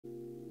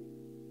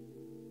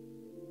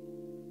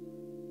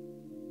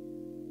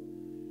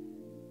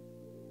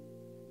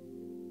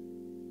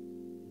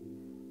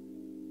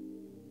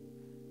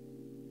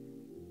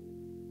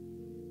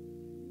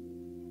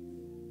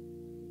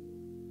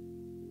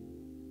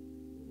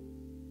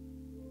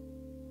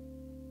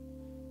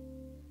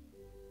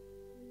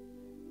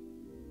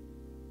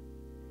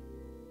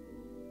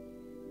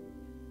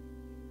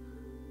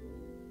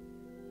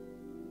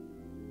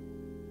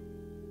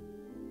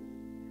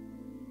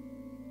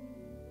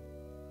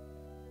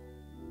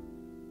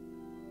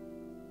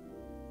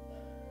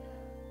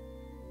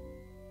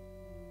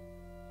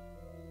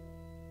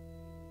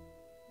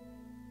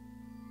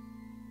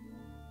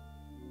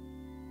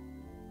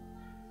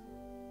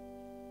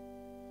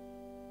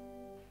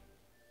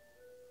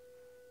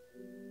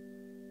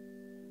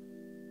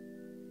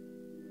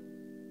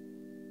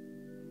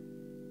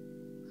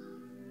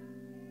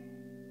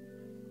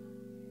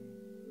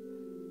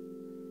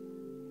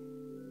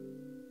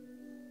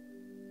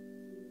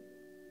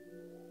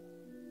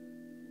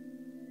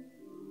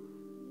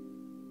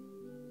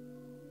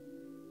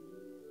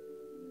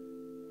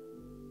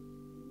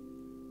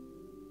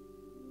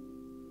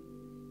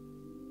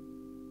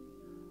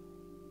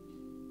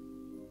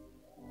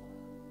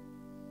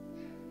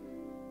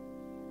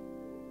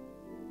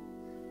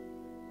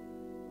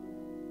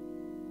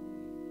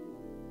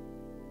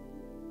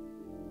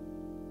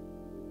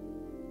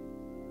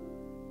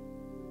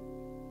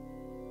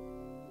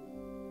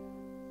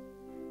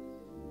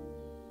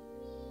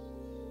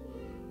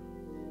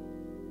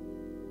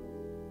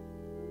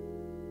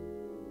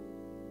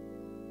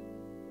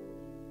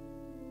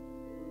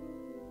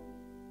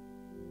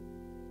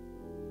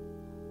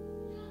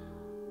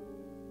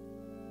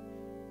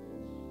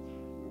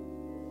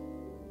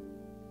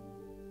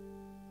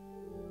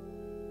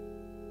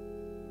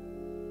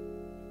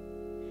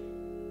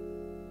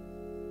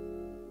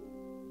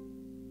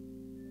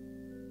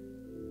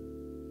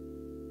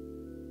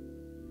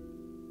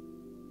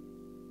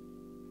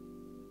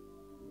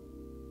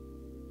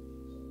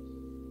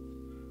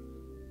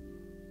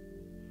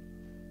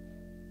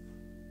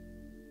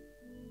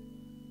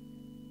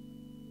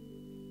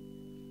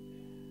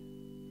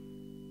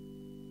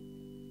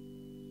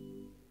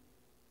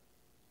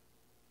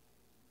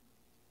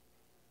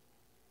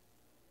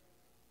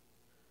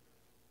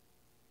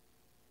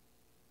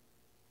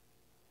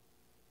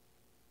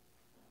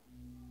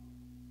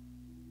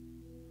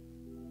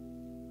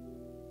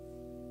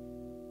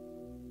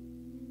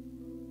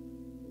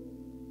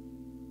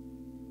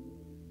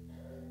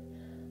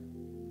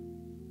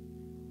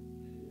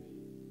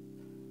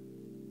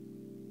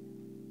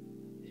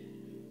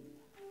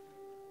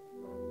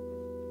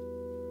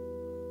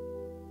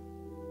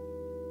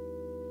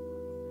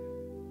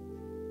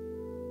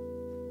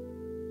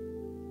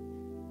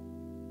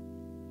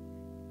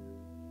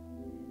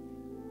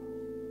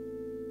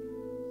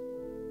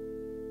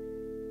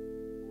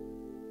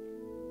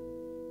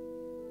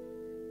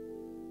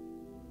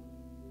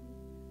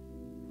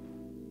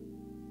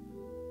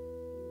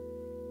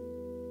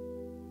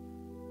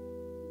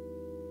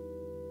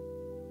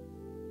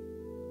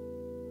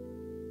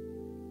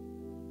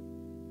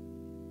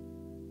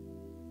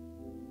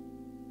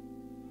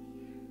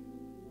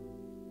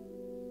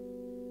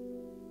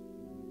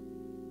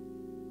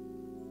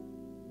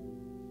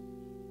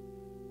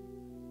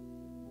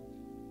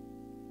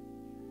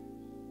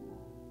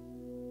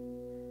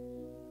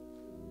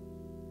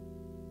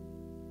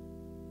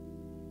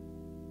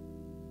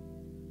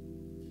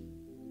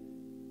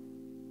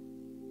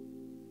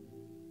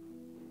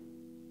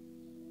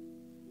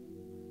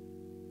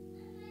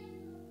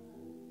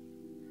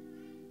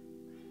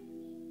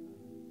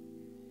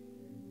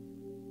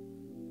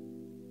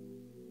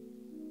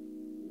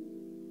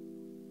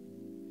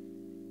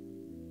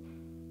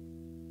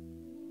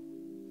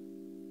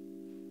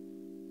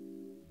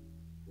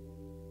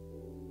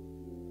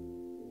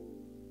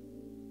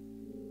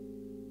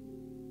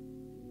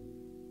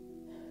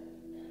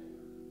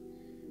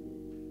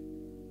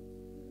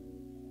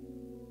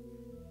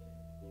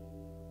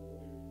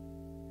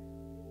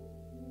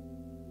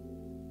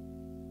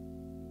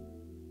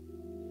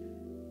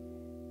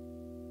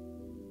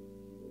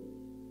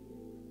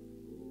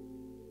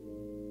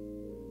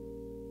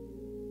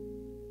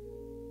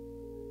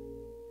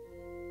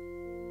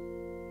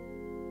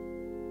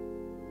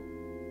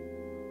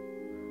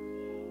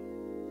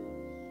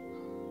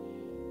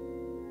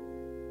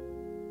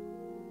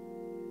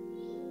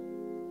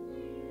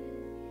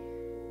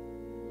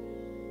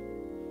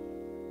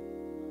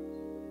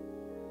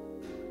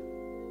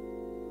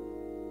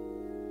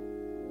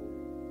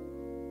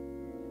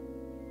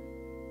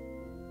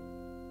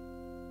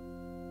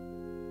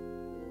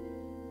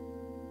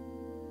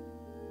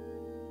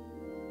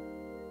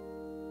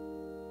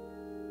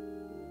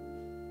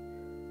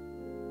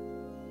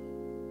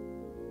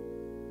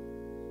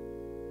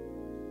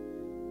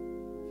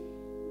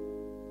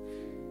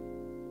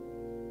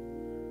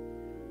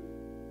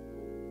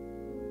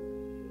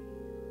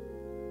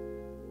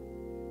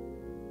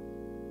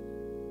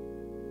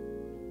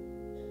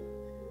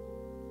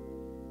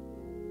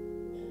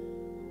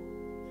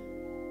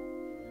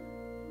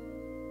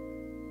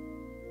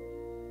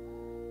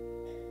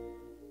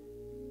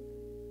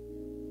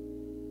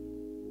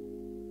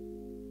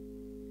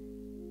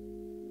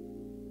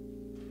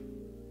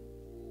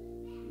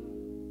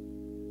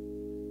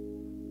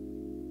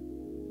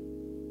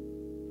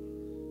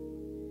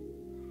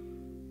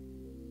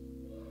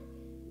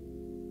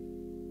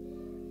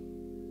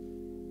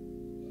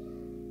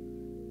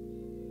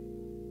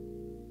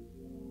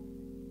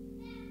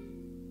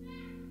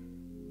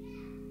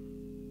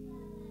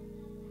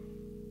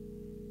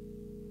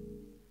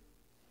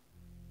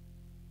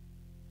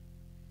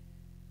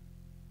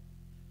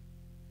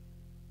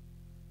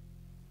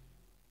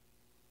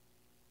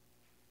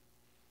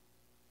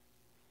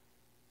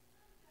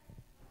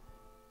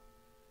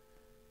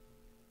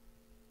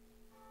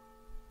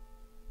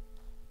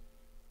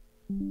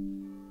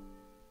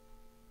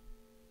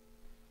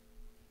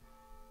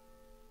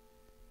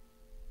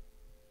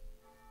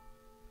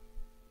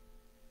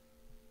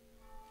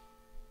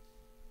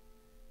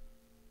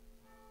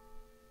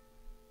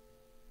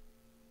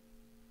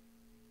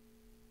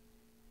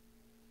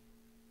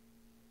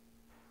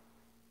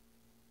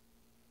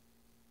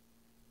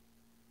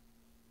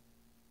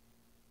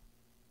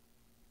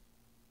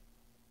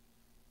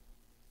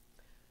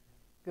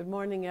Good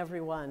morning,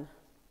 everyone,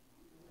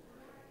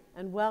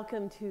 and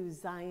welcome to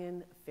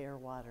Zion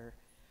Fairwater.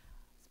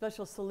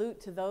 Special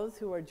salute to those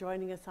who are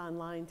joining us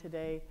online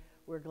today.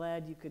 We're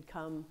glad you could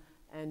come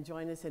and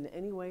join us in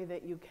any way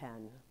that you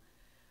can.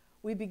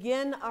 We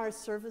begin our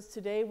service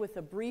today with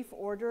a brief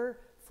order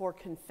for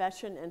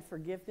confession and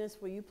forgiveness.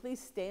 Will you please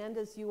stand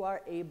as you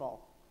are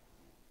able?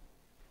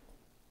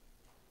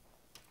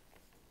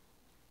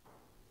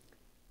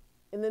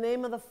 In the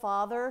name of the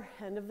Father,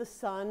 and of the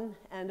Son,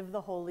 and of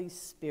the Holy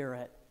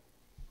Spirit.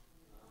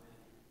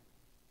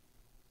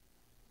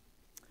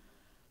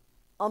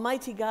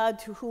 Almighty God,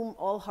 to whom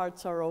all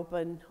hearts are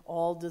open,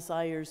 all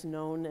desires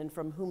known, and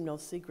from whom no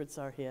secrets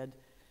are hid,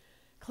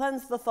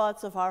 cleanse the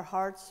thoughts of our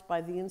hearts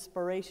by the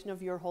inspiration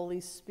of your Holy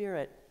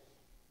Spirit,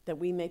 that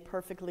we may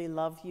perfectly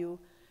love you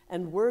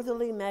and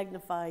worthily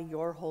magnify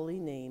your holy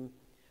name,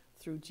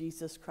 through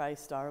Jesus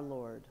Christ our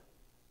Lord.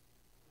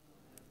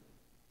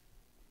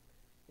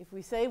 If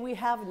we say we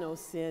have no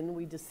sin,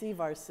 we deceive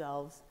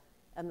ourselves,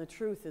 and the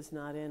truth is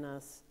not in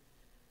us.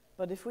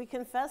 But if we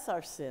confess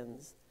our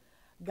sins,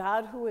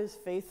 God, who is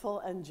faithful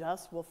and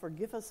just, will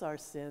forgive us our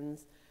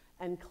sins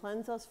and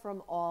cleanse us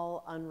from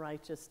all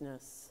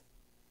unrighteousness.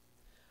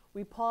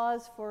 We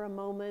pause for a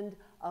moment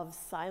of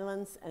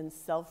silence and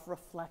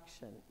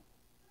self-reflection.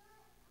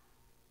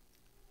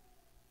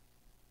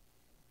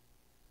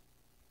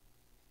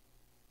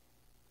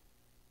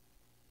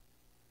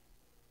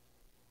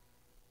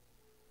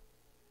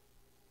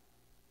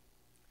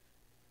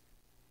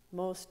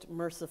 Most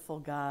merciful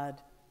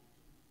God,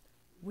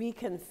 we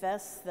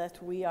confess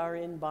that we are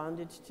in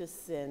bondage to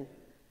sin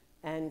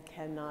and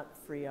cannot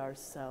free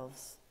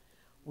ourselves.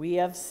 We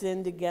have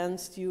sinned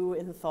against you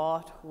in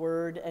thought,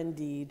 word, and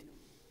deed,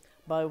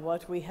 by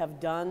what we have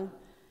done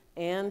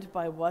and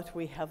by what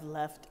we have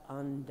left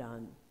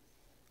undone.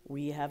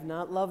 We have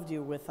not loved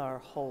you with our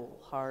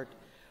whole heart.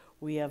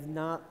 We have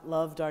not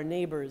loved our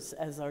neighbors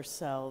as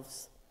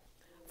ourselves.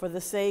 For the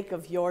sake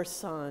of your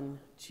Son,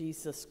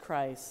 Jesus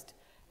Christ,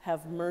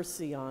 have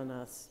mercy on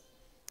us.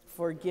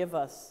 Forgive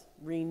us,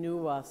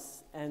 renew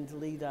us, and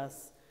lead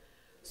us,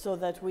 so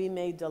that we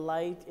may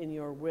delight in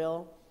your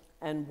will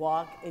and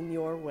walk in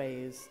your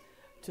ways,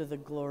 to the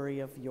glory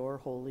of your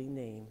holy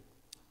name.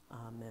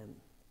 Amen.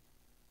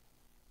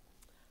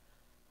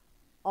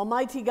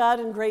 Almighty God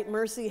in great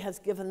mercy has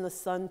given the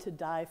Son to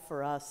die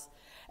for us,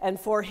 and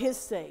for his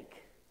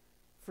sake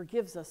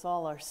forgives us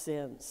all our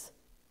sins.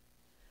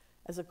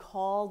 As a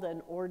called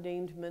and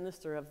ordained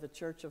minister of the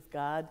Church of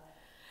God,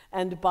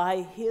 and by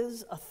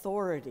his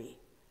authority,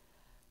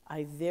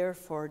 I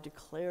therefore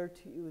declare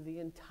to you the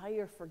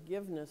entire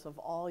forgiveness of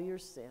all your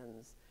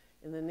sins,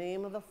 in the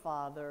name of the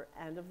Father,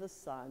 and of the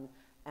Son,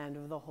 and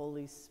of the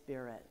Holy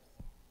Spirit.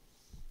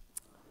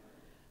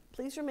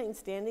 Please remain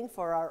standing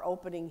for our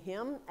opening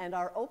hymn. And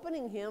our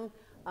opening hymn,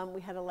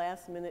 we had a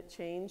last-minute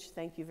change.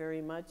 Thank you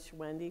very much,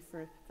 Wendy,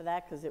 for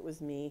that, because it was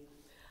me.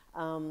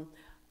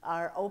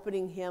 Our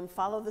opening hymn,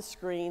 follow the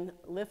screen,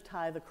 Lift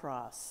High the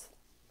Cross.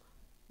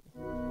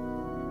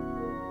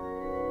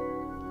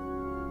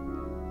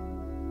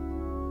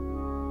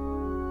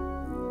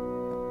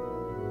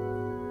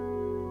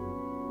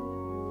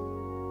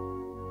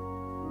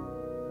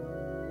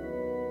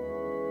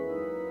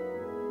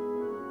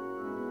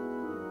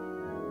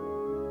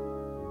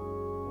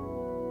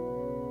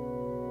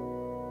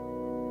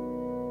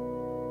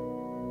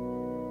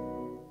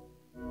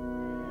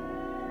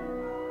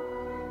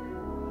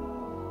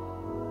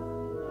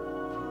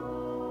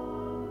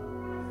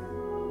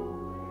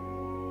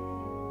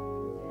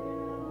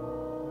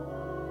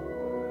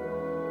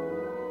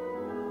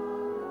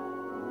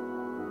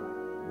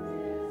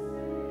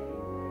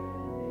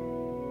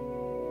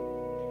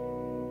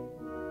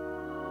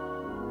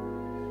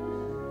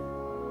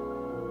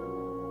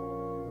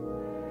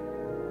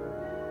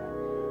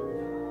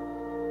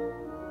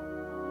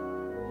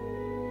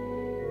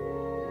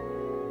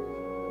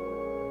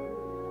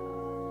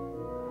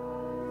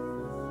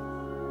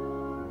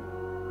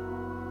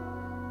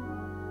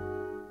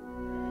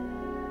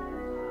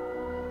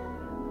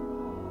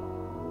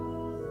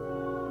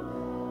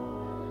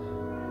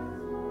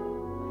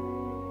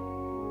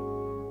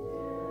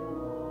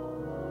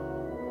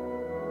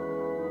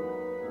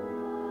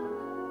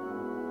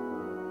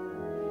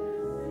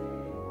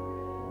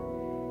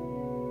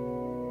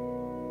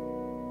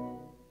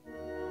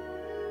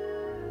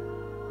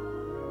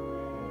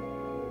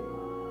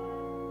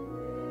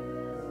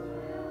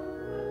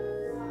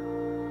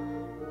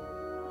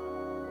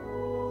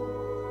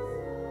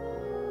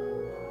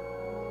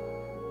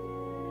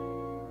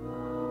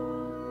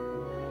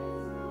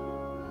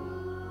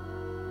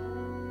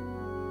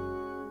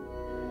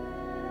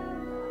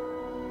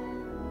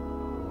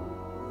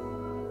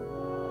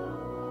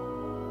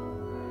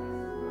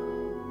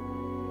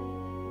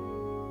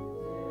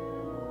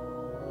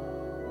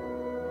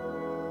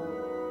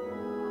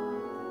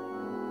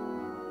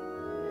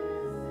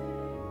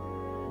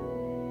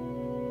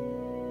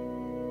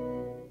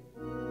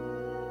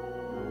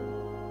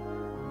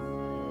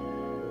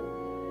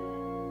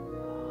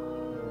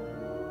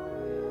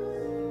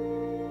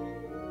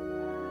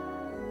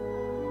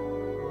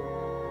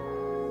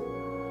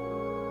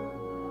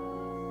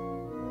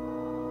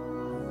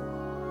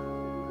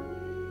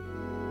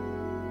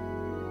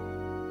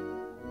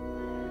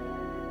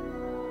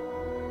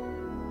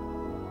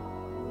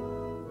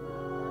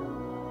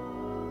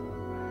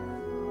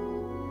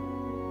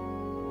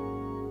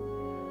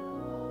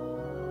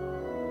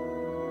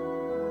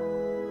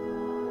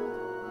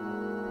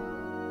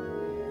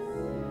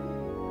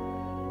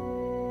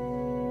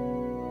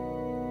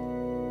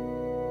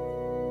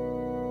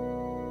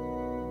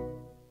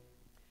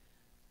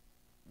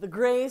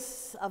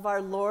 grace of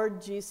our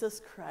Lord Jesus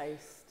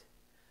Christ,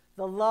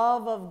 the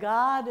love of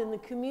God, and the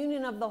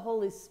communion of the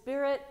Holy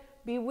Spirit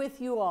be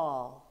with you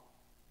all.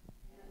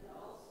 And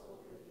also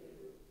with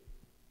you.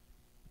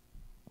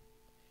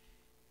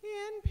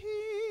 In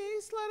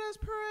peace, let us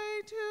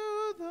pray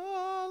to the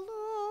Lord.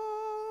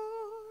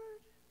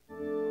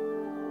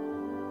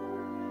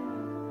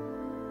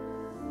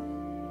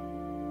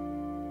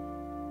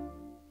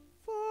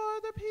 For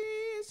the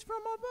peace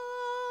from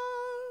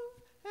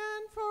above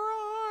and for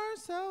our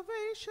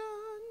salvation,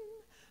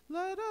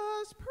 let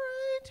us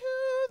pray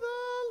to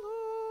the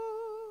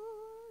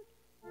Lord.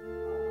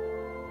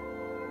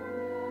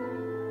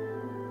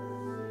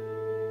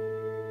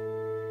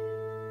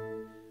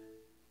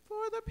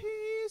 For the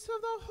peace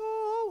of the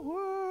whole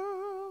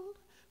world,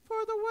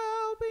 for the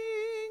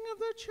well-being of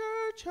the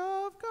Church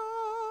of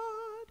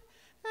God,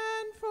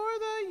 and for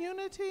the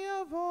unity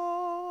of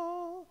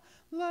all,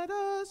 let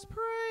us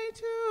pray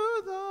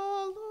to the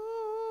Lord.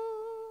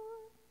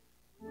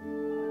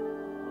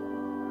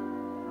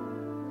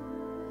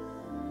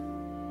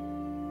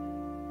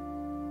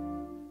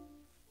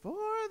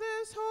 For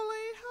this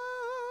holy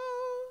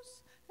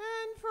house,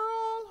 and for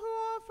all who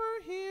offer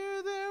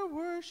here their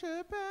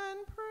worship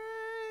and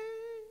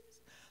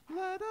praise,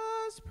 let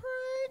us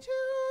pray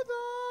to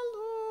the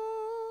Lord.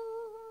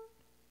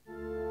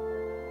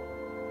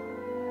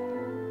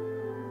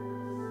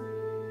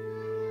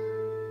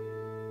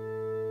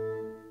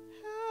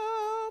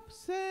 Help,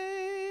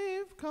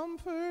 save,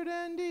 comfort,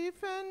 and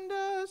defend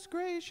us,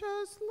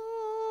 gracious Lord.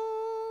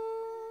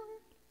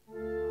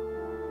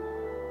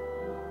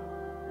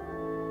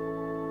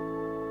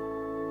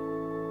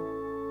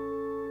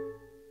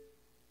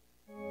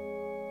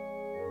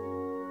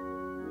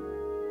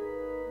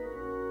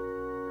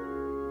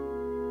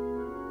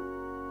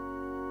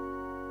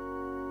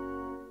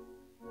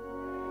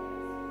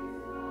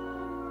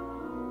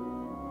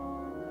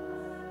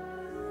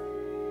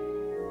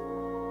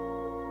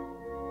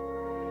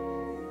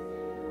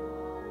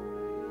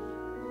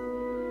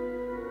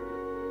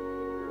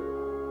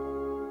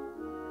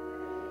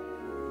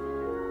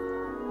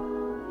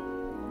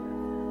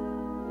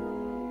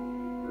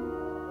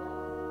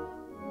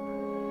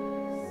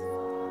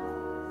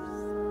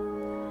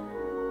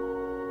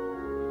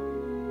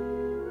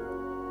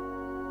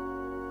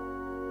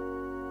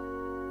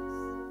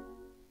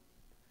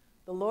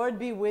 The Lord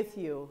be with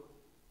you.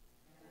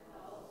 And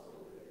also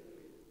with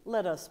you.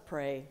 Let us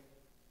pray.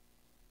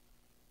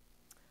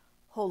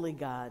 Holy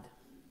God,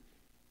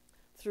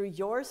 through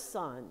your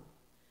Son,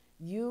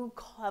 you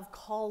have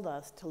called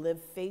us to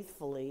live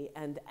faithfully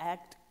and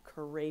act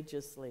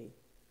courageously.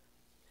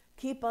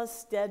 Keep us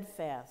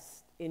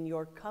steadfast in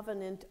your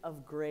covenant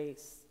of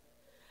grace,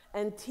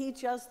 and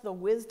teach us the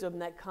wisdom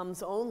that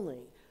comes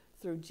only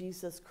through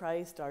Jesus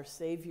Christ, our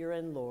Savior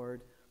and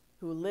Lord,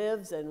 who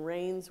lives and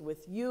reigns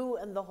with you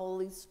and the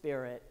Holy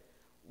Spirit,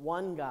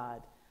 one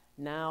God,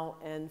 now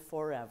and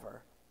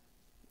forever.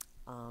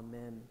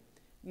 Amen.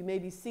 You may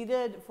be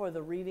seated for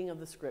the reading of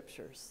the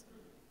scriptures.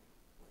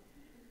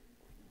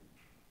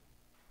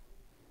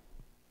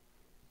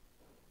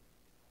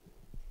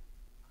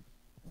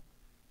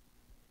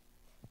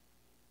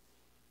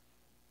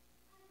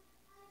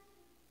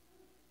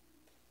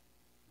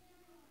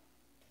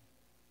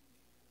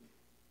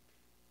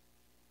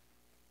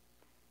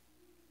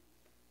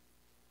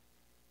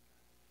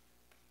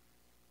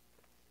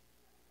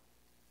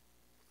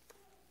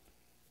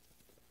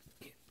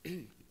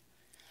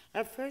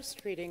 Our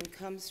first reading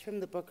comes from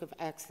the book of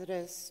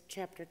Exodus,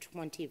 chapter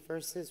 20,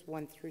 verses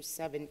 1 through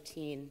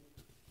 17.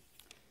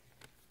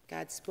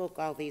 God spoke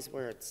all these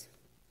words.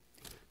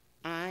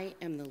 I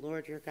am the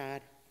Lord your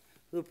God,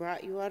 who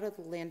brought you out of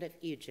the land of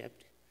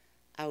Egypt,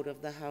 out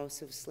of the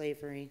house of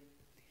slavery.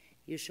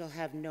 You shall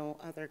have no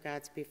other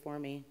gods before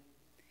me.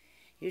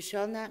 You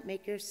shall not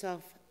make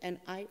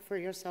for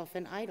yourself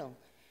an idol,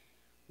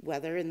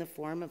 whether in the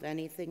form of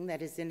anything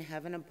that is in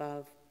heaven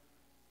above,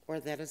 or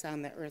that is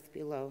on the earth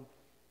below,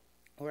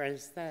 or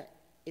as that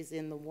is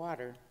in the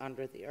water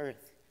under the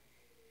earth.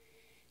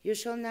 You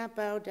shall not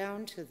bow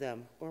down to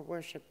them or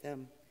worship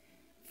them,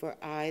 for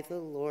I, the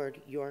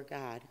Lord your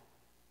God,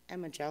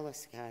 am a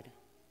jealous God,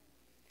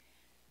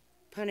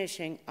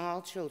 punishing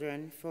all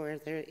children for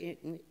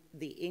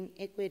the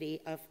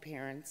iniquity of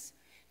parents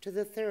to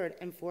the third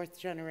and fourth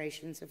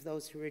generations of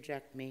those who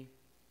reject me,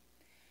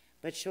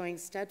 but showing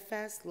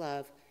steadfast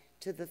love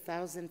to the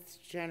 1,000th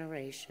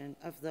generation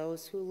of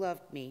those who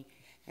loved me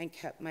and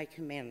kept my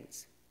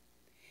commandments.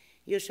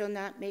 You shall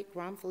not make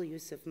wrongful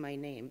use of my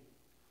name,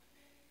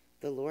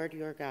 the Lord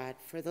your God,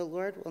 for the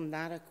Lord will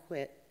not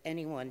acquit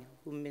anyone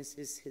who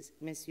misuses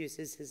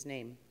his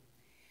name.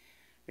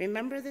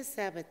 Remember the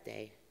Sabbath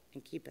day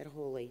and keep it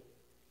holy.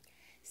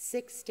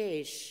 6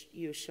 days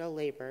you shall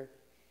labor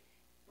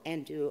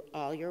and do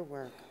all your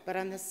work, but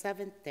on the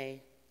 7th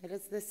day, it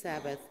is the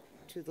Sabbath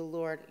to the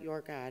Lord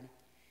your God.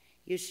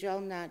 You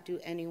shall not do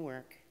any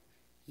work,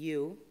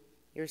 you,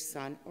 your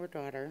son or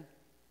daughter,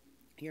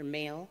 your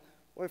male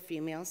or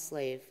female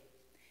slave,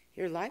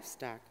 your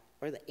livestock,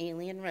 or the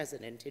alien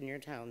resident in your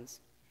towns.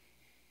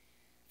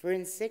 For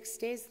in 6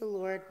 days the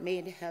Lord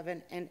made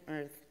heaven and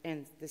earth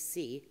and the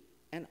sea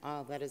and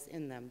all that is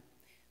in them,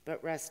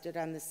 but rested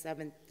on the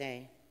seventh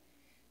day.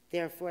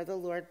 Therefore the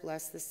Lord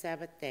blessed the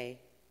Sabbath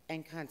day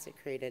and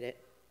consecrated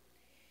it.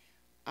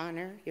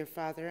 Honor your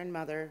father and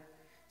mother,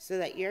 so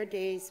that your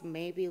days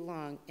may be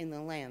long in the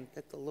land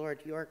that the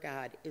Lord your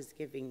God is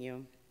giving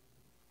you.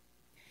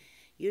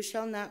 You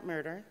shall not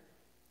murder.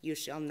 You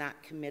shall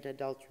not commit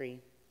adultery.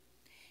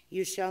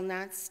 You shall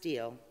not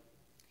steal.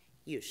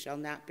 You shall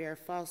not bear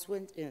false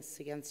witness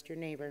against your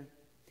neighbor.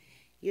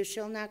 You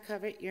shall not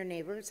covet your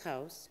neighbor's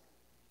house.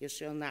 You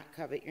shall not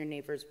covet your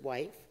neighbor's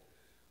wife,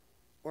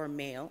 or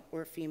male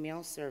or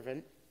female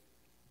servant,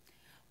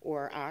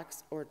 or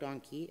ox or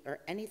donkey, or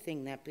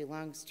anything that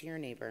belongs to your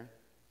neighbor.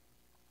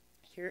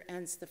 Here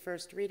ends the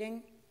first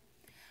reading.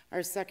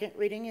 Our second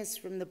reading is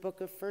from the book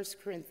of 1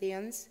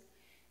 Corinthians,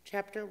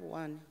 chapter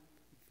 1,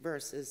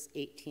 verses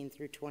 18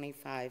 through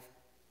 25.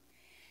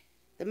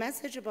 The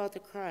message about the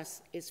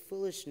cross is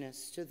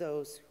foolishness to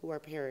those who are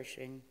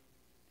perishing,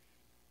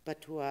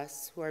 but to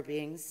us who are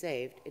being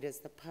saved, it is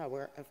the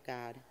power of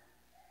God.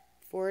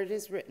 For it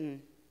is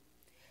written,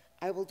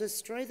 I will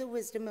destroy the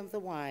wisdom of the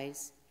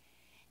wise,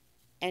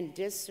 and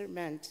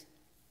discernment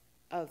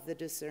of the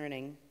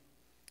discerning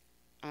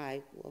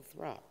I will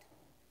thwart.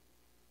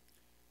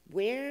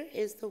 Where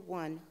is the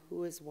one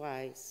who is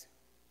wise?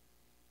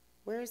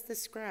 Where is the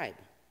scribe?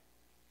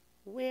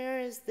 Where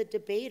is the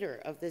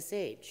debater of this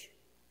age?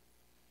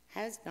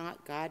 Has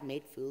not God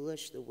made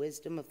foolish the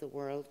wisdom of the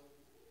world?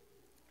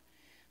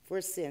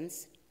 For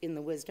since, in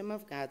the wisdom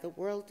of God, the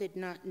world did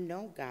not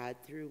know God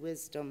through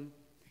wisdom,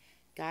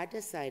 God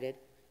decided,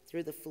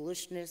 through the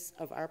foolishness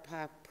of our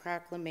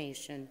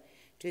proclamation,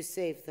 to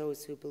save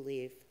those who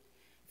believe.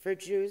 For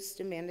Jews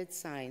demanded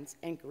signs,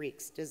 and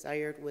Greeks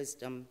desired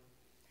wisdom.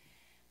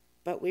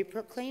 But we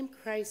proclaim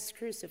Christ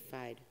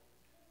crucified,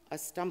 a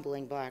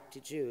stumbling block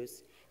to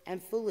Jews,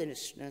 and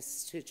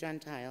foolishness to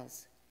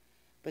Gentiles.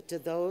 But to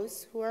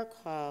those who are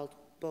called,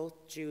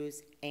 both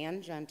Jews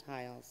and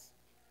Gentiles,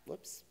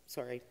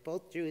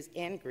 both Jews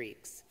and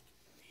Greeks,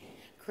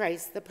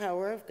 Christ, the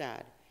power of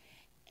God,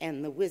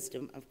 and the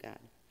wisdom of God.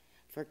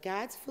 For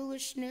God's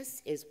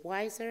foolishness is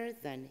wiser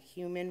than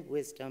human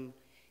wisdom,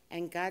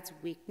 and God's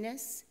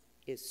weakness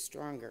is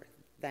stronger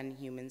than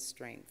human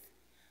strength.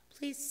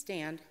 Please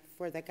stand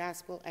for the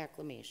gospel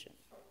acclamation.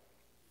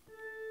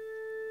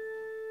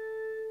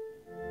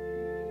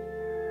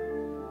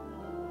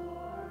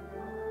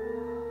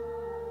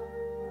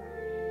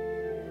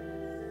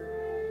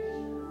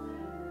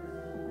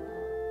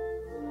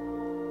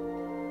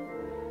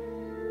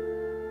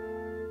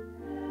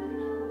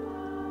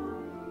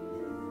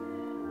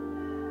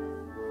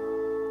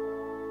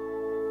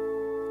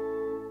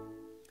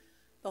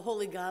 The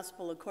Holy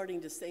Gospel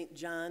according to St.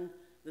 John,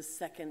 the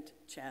 2nd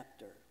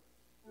chapter.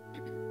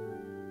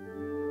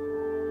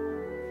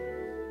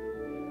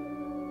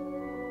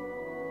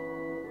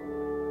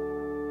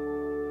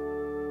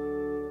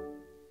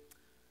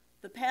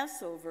 The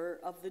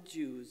Passover of the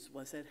Jews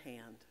was at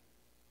hand,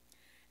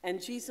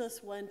 and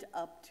Jesus went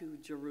up to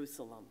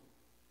Jerusalem.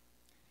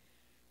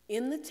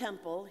 In the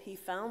temple, he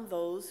found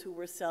those who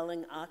were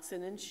selling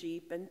oxen and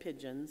sheep and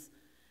pigeons,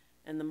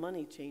 and the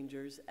money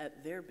changers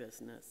at their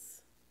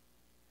business.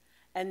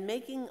 And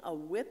making a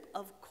whip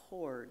of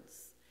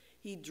cords,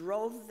 he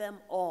drove them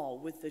all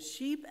with the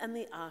sheep and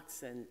the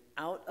oxen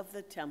out of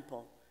the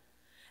temple.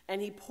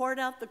 And he poured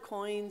out the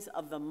coins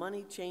of the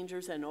money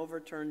changers and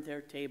overturned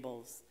their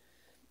tables.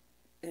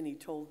 And he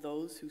told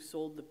those who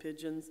sold the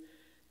pigeons,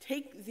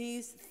 "Take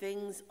these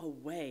things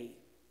away.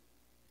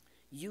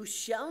 You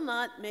shall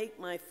not make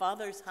my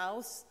Father's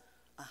house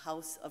a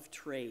house of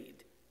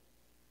trade."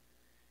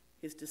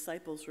 His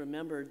disciples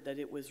remembered that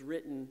it was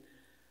written,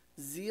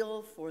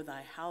 "Zeal for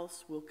thy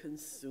house will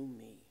consume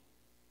me."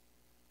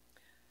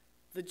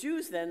 The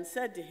Jews then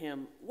said to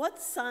him, "What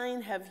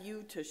sign have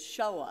you to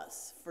show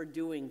us for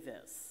doing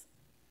this?"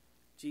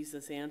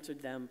 Jesus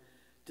answered them,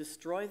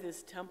 "Destroy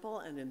this temple,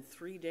 and in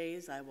 3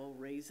 days I will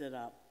raise it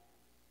up."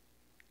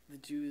 The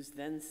Jews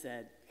then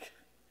said,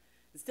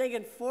 "It's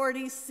taken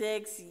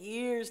 46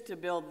 years to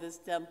build this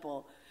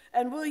temple,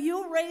 and will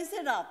you raise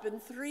it up in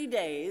 3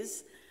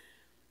 days?"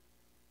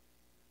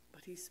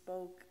 But he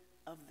spoke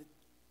of the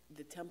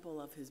temple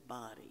of his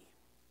body.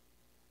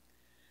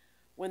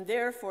 When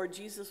therefore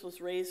Jesus was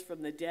raised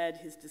from the dead,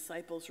 his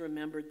disciples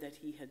remembered that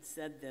he had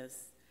said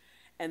this,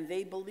 and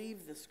they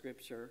believed the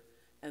scripture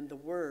and the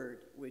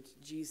word which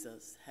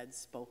Jesus had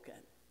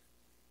spoken.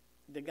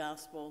 The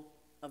gospel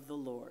of the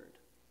Lord.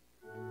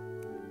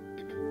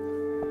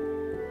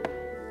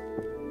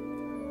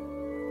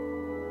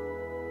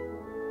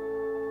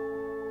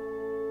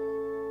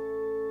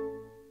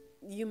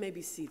 You may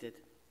be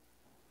seated.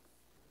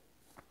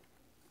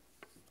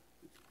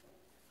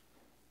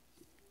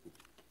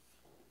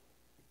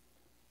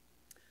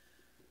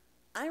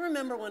 I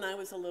remember when I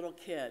was a little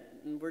kid,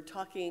 and we're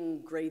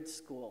talking grade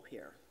school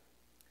here,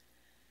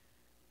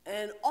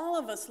 and all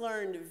of us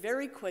learned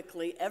very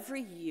quickly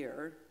every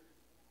year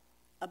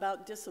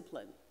about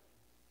discipline,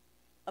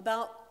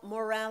 about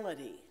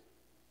morality,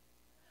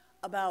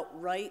 about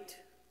right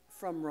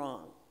from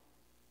wrong.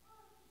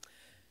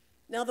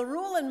 Now, the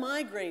rule in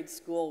my grade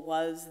school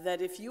was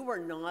that if you were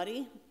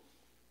naughty,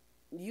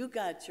 you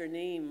got your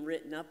name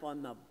written up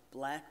on the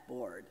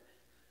blackboard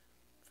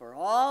for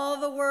all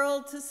the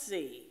world to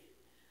see.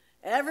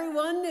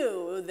 Everyone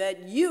knew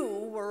that you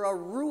were a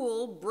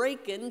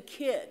rule-breaking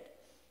kid.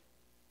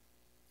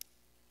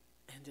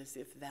 And as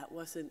if that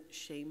wasn't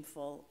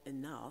shameful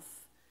enough,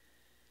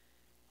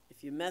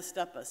 if you messed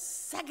up a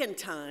second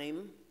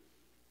time,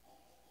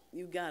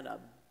 you got a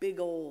big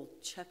old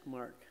check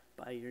mark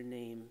by your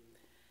name.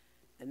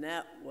 And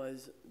that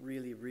was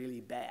really, really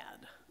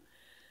bad,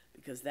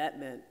 because that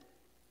meant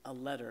a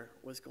letter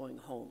was going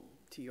home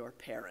to your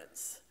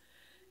parents.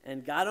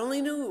 And God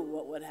only knew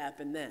what would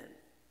happen then.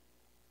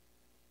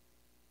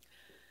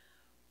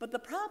 But the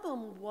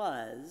problem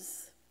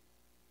was,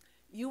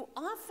 you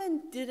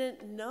often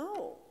didn't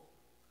know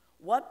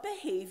what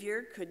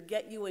behavior could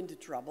get you into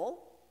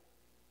trouble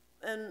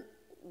and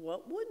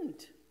what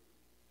wouldn't.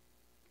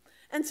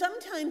 And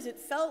sometimes it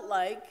felt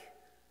like,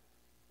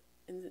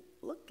 and it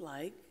looked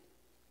like,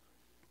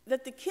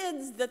 that the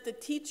kids that the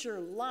teacher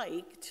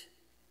liked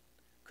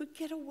could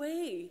get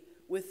away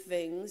with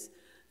things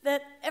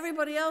that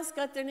everybody else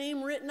got their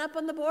name written up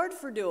on the board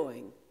for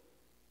doing.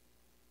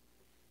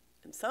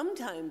 And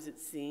sometimes it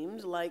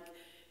seemed like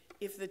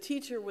if the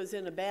teacher was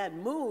in a bad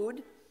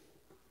mood,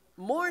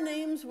 more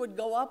names would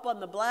go up on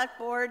the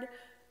blackboard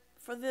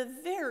for the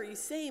very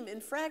same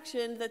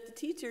infraction that the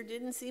teacher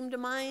didn't seem to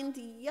mind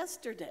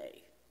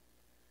yesterday.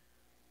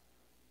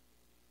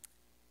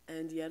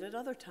 And yet at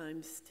other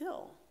times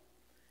still,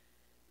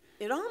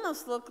 it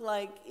almost looked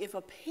like if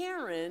a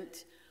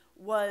parent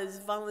was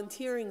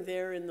volunteering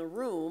there in the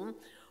room,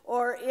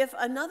 or if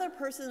another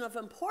person of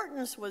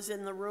importance was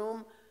in the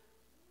room,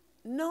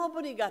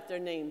 nobody got their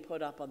name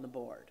put up on the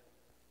board.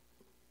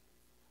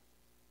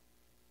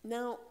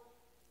 Now,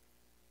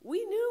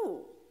 we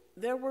knew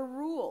there were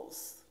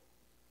rules.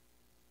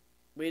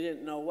 We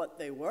didn't know what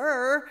they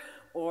were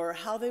or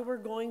how they were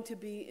going to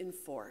be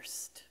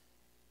enforced.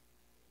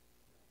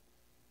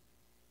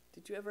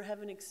 Did you ever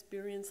have an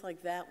experience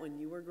like that when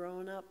you were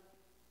growing up?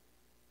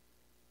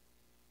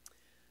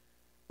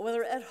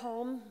 Whether at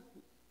home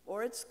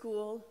or at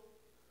school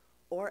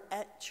or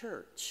at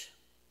church,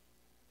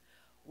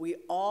 we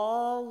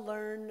all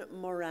learn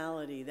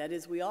morality. That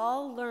is, we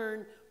all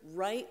learn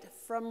right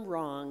from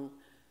wrong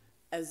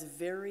as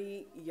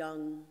very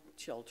young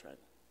children.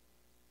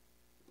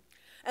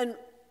 And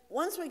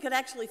once we could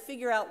actually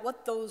figure out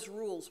what those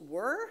rules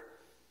were,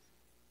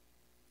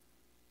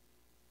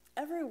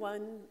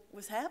 everyone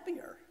was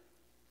happier.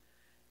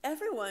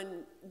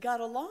 Everyone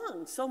got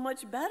along so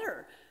much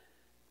better.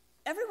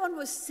 Everyone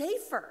was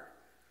safer.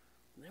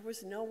 There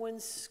was no one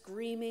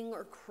screaming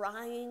or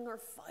crying or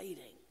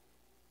fighting.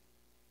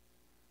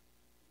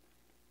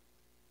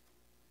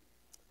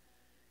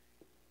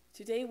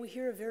 Today we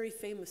hear a very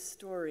famous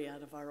story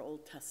out of our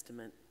Old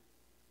Testament.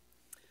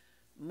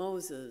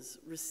 Moses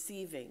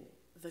receiving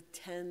the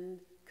 10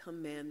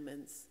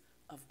 Commandments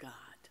of God.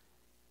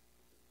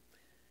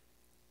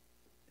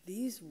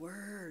 These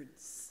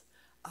words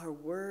are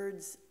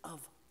words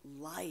of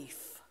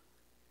life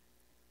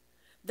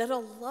that a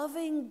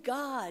loving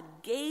God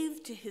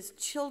gave to his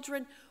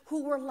children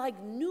who were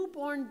like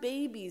newborn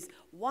babies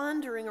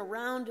wandering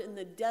around in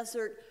the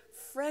desert,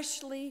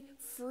 freshly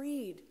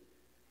freed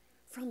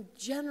from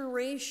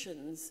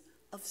generations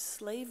of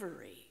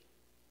slavery.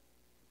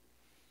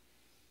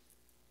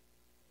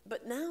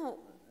 But now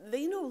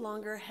they no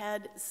longer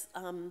had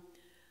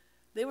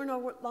they were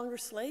no longer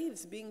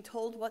slaves being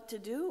told what to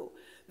do.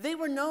 They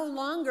were no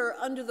longer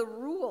under the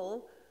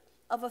rule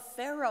of a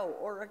pharaoh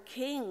or a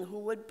king who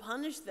would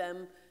punish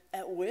them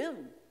at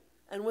whim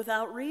and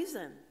without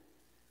reason.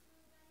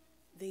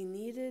 They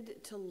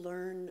needed to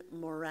learn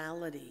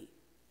morality.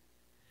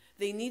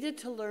 They needed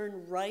to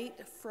learn right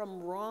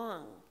from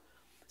wrong,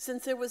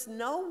 since there was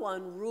no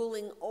one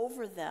ruling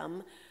over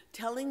them,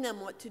 telling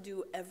them what to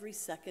do every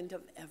second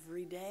of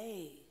every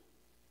day.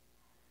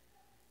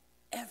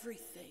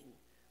 Everything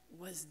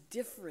was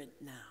different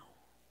now.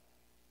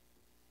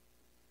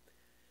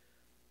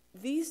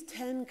 These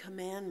 10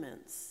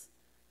 commandments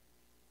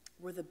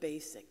were the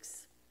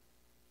basics,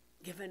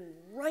 given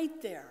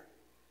right there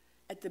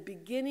at the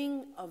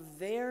beginning of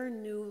their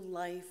new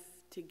life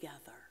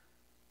together.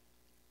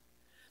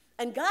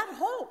 And God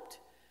hoped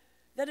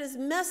that his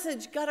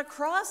message got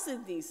across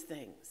in these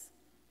things.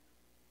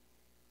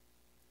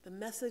 The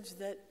message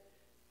that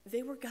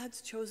they were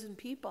God's chosen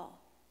people,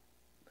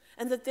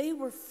 and that they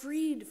were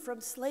freed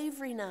from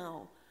slavery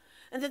now,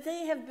 and that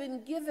they have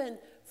been given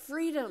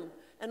freedom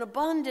and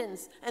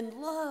abundance and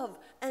love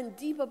and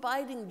deep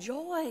abiding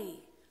joy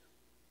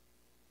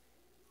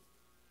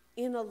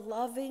in a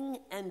loving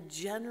and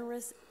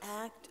generous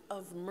act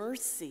of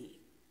mercy.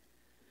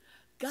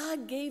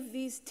 God gave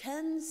these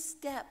 10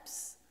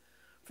 steps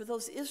for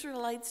those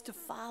Israelites to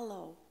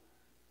follow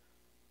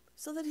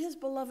so that his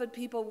beloved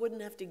people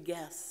wouldn't have to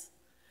guess,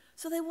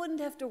 so they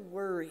wouldn't have to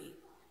worry,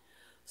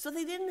 so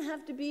they didn't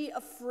have to be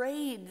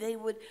afraid they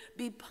would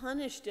be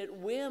punished at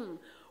whim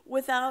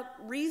without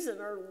reason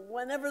or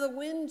whenever the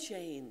wind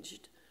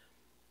changed.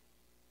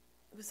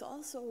 It was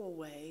also a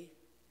way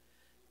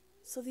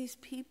so these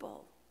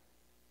people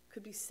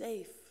could be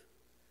safe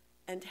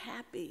and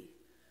happy,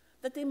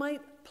 that they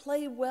might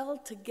play well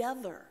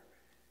together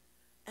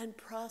and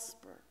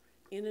prosper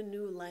in a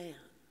new land.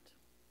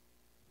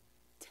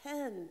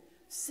 10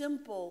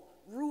 simple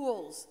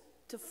rules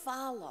to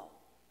follow.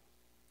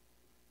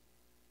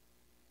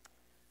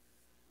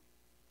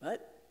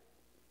 But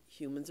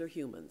humans are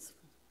humans.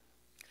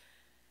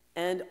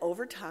 And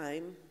over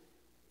time,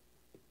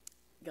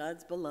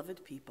 God's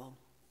beloved people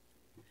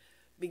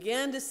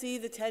began to see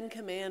the 10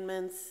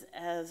 Commandments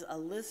as a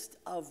list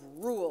of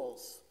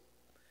rules.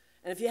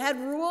 And if you had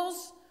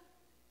rules,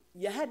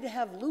 you had to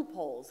have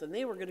loopholes, and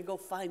they were going to go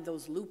find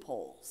those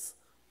loopholes.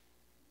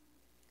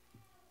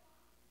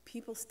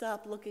 People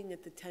stopped looking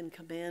at the 10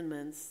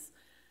 Commandments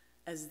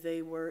as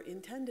they were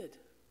intended,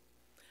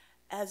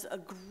 as a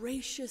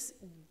gracious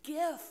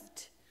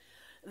gift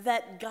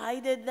that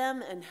guided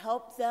them and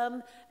helped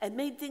them and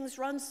made things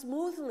run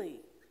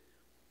smoothly.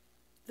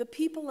 The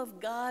people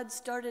of God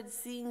started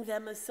seeing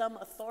them as some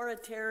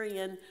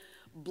authoritarian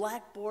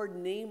blackboard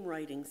name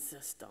writing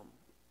system.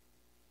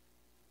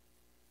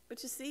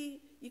 But you see,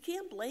 you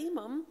can't blame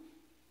them.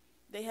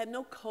 They had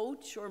no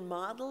coach or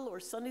model or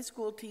Sunday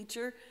school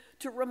teacher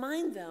to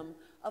remind them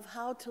of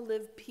how to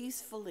live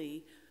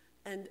peacefully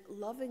and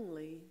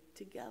lovingly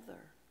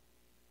together.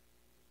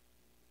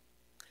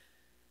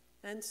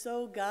 And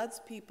so God's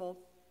people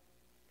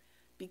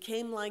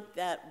became like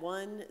that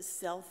one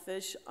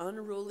selfish,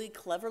 unruly,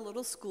 clever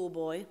little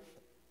schoolboy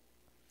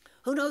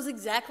who knows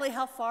exactly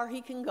how far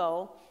he can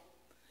go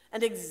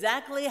and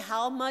exactly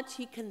how much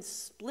he can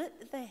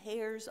split the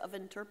hairs of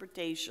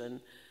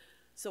interpretation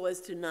so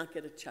as to not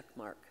get a check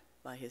mark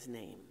by his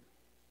name.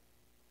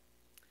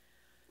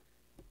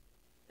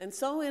 And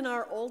so in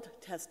our Old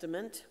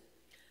Testament,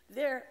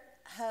 there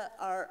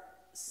are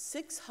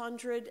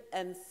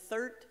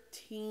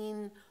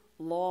 613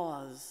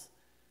 laws,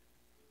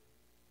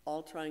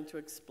 all trying to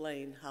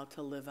explain how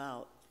to live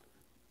out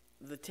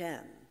the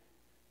 10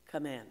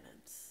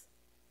 Commandments.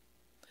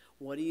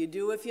 What do you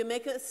do if you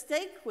make a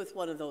mistake with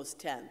one of those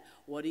 10?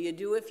 What do you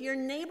do if your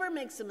neighbor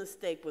makes a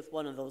mistake with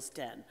one of those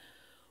 10?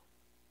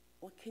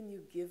 What can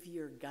you give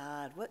your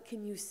God? What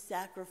can you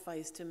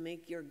sacrifice to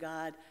make your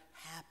God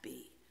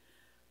happy?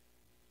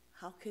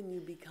 How can you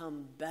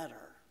become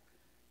better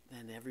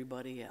than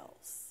everybody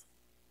else?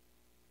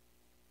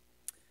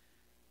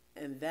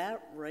 And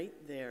that right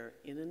there,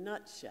 in a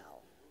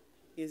nutshell,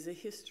 is a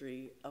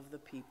history of the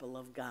people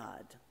of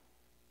God.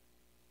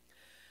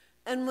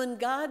 And when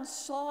God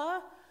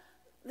saw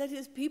that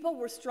his people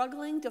were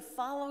struggling to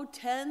follow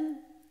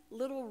 10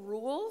 little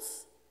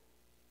rules,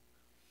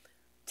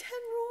 10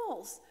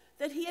 rules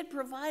that he had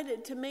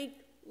provided to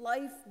make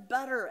life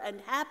better and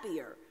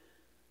happier,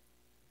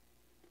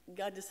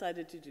 God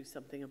decided to do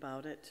something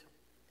about it.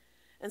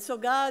 And so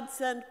God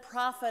sent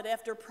prophet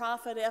after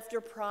prophet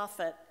after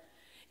prophet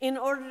in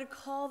order to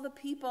call the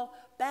people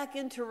back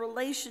into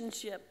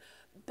relationship,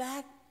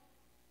 back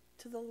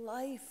to the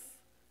life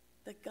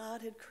that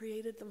God had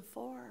created them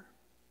for.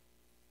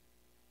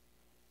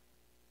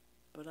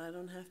 But I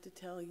don't have to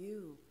tell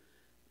you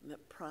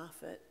that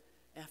prophet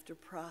after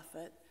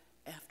prophet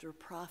after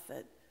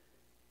prophet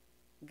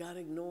got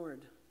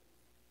ignored.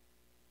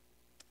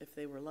 If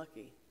they were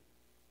lucky,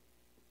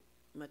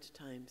 much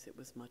times it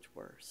was much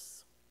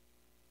worse.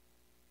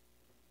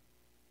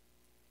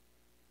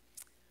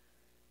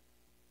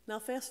 Now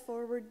fast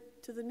forward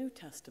to the New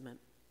Testament.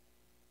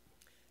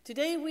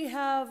 Today we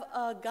have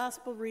a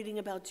gospel reading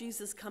about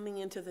Jesus coming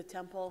into the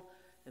temple,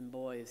 and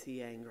boy, is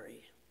he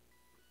angry.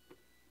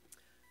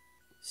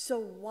 So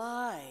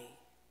why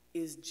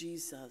is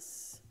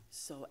Jesus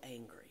so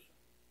angry?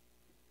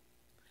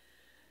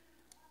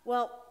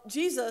 Well,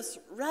 Jesus,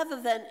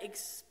 rather than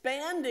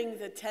expanding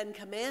the 10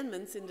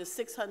 Commandments into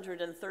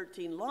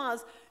 613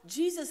 laws,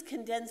 Jesus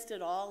condensed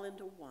it all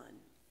into one.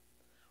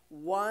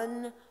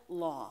 One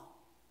law.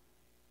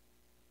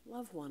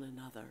 Love one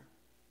another.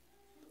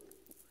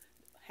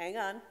 Hang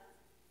on.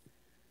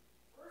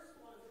 First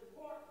one is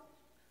important.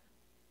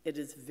 It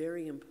is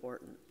very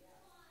important.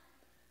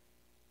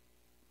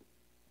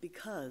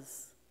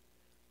 Because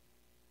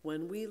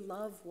when we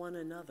love one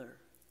another,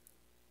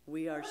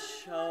 we are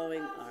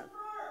showing our...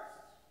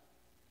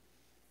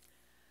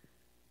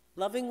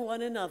 Loving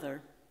one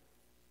another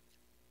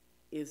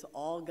is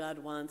all God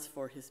wants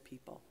for his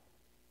people.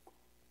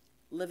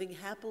 Living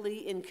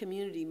happily in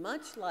community,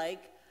 much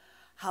like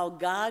how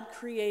God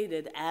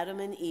created Adam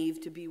and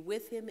Eve to be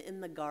with him in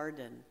the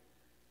garden.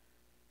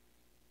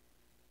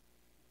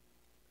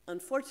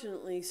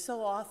 Unfortunately,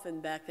 so often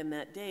back in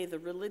that day, the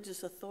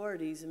religious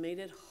authorities made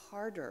it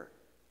harder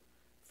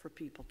for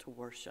people to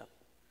worship.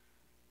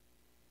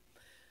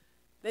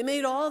 They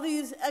made all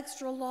these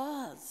extra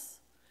laws.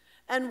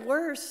 And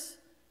worse,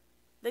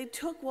 they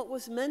took what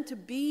was meant to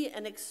be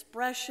an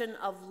expression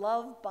of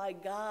love by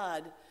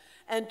God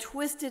and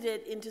twisted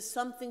it into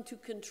something to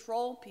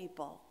control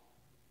people.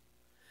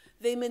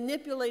 They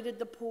manipulated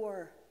the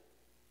poor.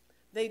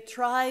 They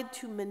tried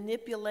to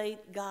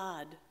manipulate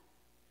God.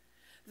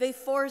 They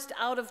forced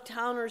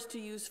out-of-towners to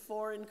use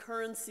foreign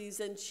currencies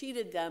and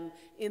cheated them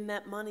in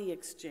that money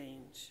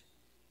exchange.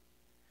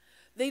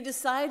 They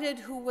decided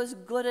who was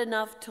good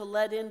enough to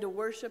let into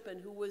worship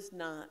and who was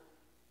not.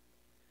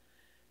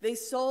 They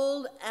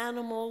sold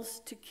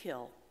animals to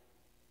kill.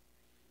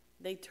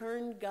 They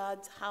turned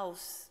God's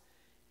house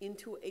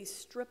into a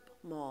strip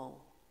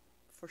mall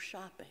for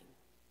shopping.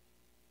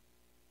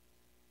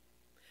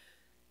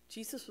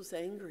 Jesus was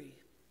angry.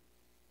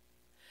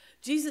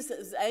 Jesus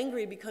is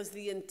angry because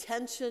the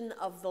intention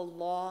of the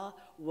law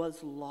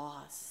was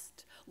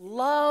lost.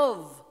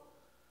 Love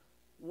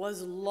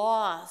was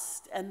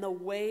lost, and the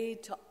way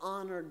to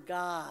honor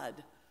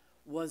God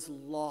was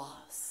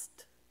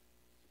lost.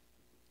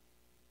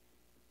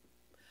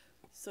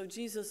 So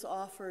Jesus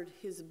offered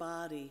his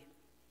body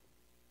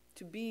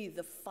to be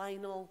the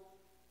final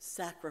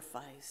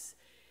sacrifice.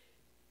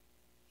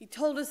 He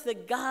told us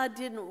that God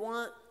didn't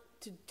want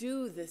to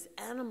do this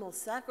animal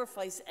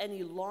sacrifice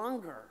any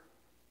longer.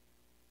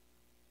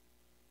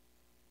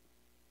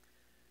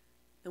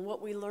 And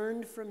what we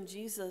learned from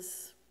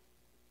Jesus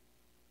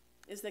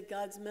is that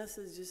God's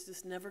message is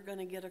just never going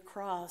to get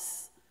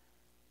across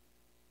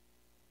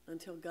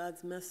until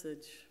God's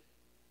message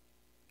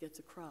gets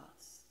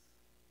across.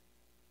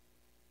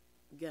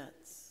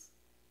 Gets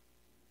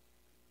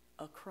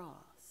across.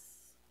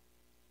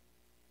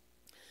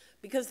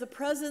 Because the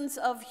presence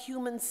of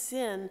human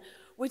sin,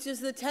 which is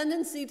the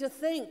tendency to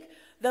think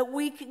that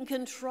we can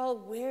control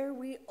where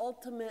we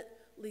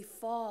ultimately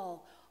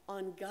fall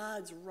on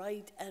God's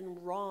right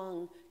and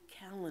wrong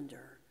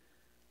calendar.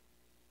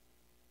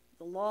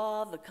 The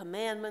law, the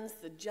commandments,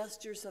 the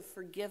gestures of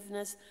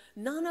forgiveness,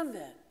 none of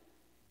it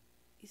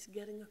is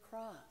getting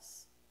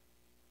across.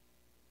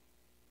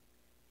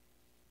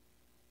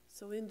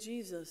 So in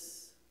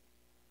Jesus,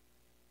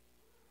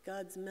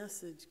 God's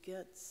message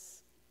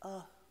gets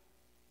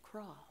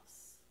across.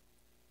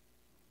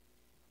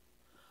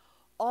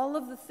 All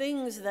of the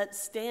things that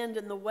stand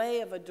in the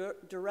way of a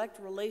direct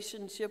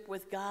relationship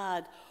with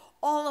God,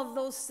 all of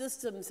those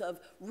systems of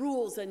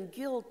rules and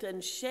guilt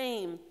and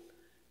shame,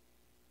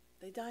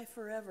 they die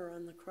forever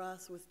on the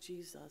cross with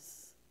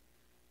Jesus.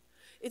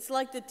 It's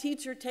like the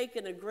teacher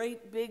taking a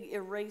great big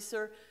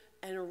eraser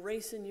and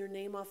erasing your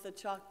name off the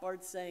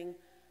chalkboard saying,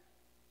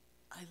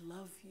 I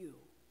love you.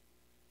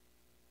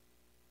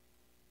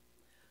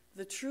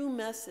 The true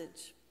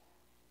message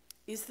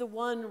is the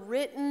one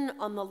written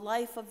on the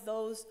life of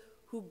those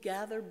who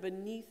gather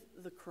beneath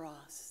the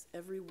cross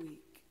every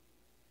week.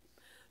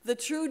 The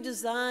true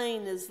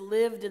design is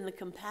lived in the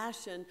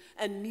compassion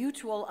and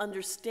mutual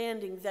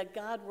understanding that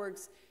God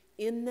works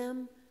in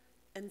them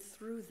and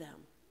through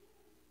them.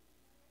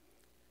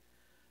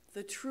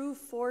 The true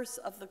force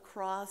of the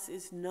cross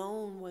is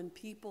known when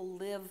people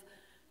live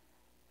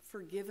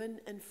forgiven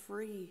and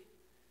free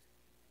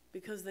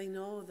because they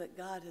know that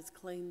God has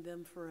claimed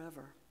them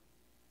forever.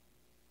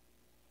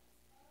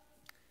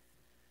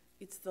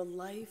 It's the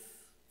life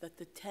that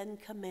the 10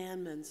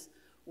 Commandments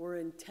were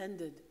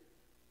intended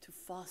to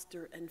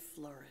foster and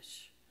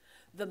flourish.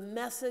 The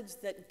message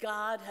that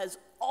God has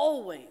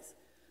always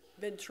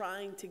been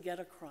trying to get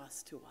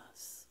across to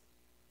us.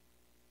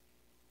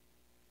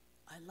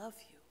 I love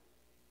you.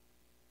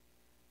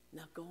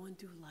 Now go and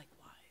do likewise.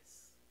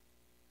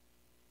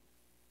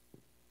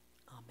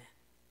 Amen.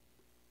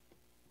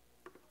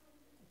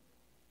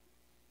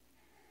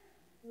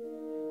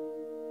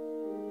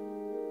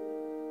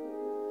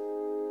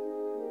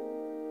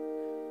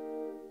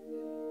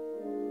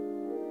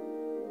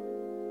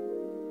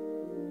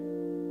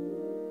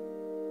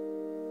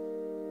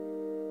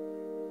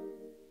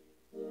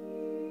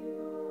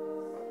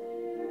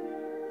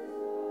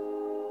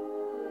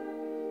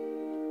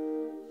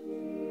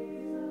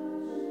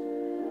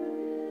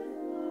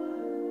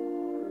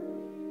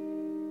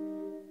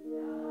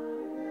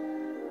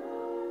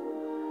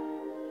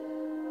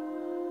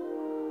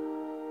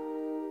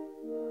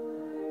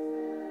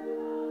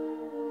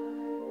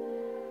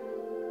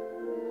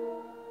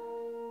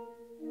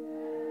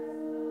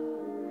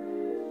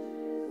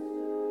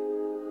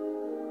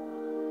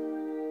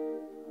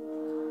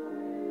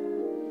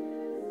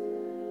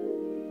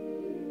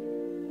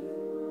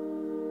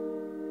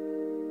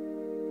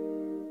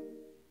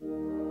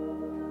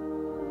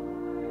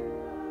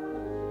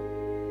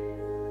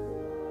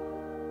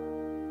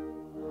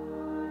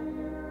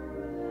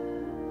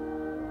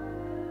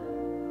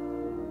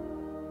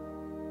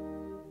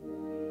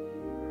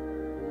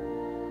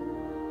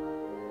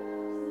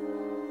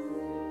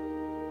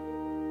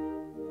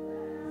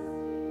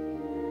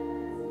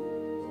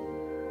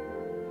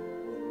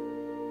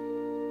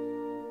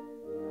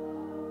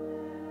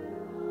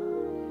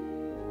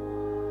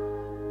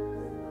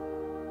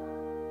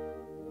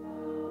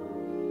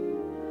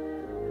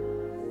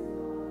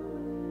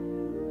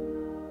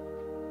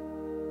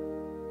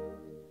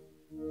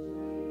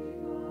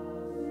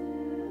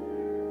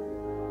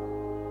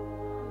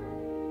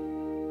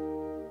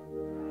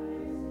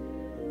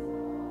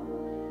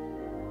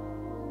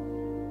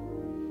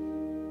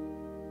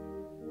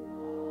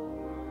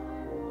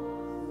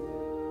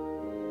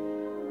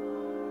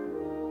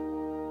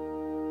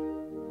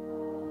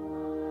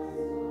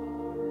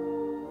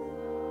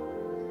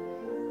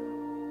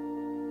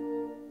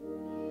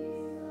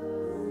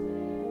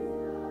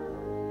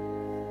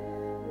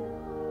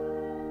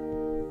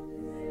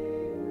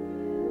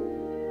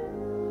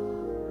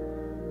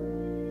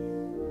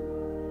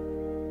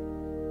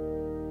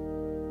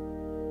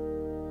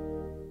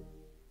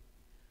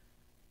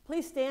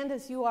 Please stand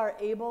as you are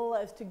able,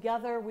 as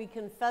together we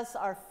confess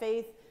our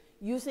faith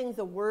using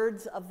the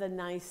words of the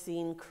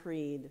Nicene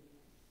Creed.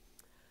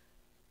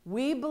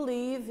 We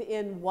believe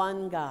in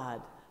one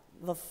God,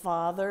 the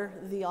Father,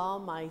 the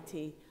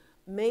Almighty,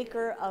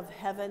 maker of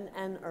heaven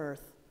and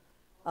earth,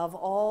 of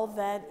all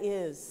that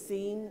is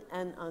seen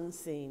and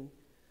unseen.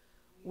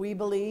 We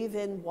believe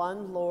in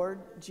one Lord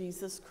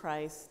Jesus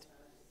Christ,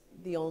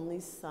 the only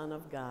Son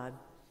of God,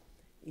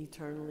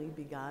 eternally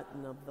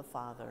begotten of the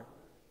Father,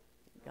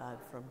 God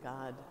from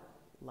God,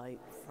 light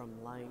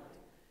from light,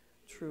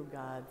 true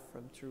God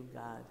from true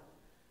God,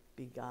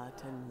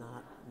 begotten,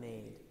 not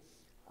made,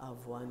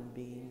 of one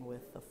being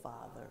with the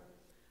Father.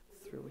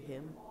 Through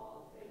him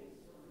all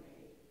things were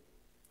made.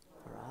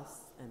 For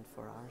us and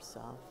for our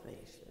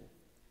salvation,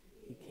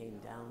 he came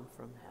down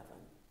from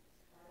heaven.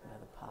 By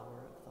the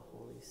power of the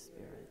Holy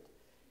Spirit,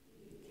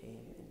 he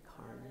came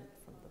incarnate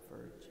from the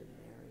Virgin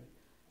Mary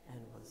and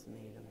was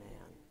made a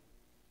man.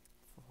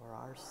 For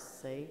our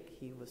sake,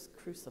 he was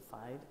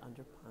crucified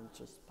under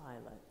Pontius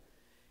Pilate.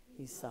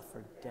 He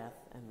suffered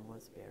death and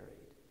was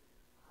buried.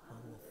 On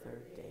the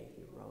third day,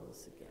 he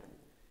rose again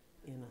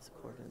in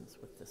accordance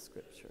with the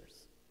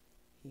Scriptures.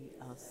 He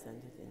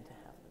ascended into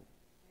heaven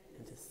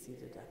and is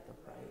seated at the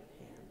right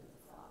hand of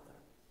the Father.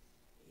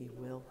 He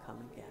will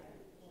come again,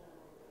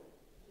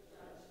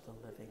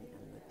 the living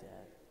and the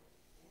dead.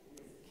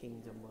 His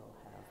kingdom will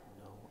have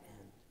no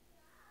end.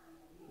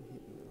 We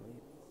believe in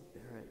the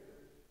Spirit,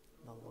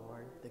 the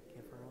Lord, the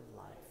giver of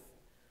life,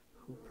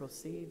 who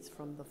proceeds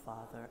from the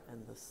Father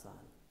and the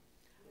Son.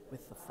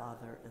 With the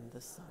Father and the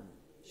Son,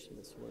 she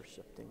is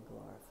worshipped and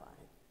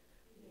glorified.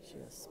 She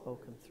has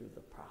spoken through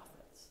the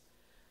prophets.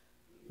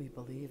 We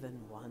believe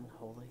in one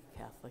holy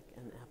Catholic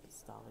and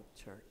Apostolic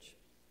Church.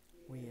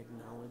 We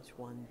acknowledge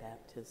one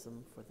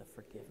baptism for the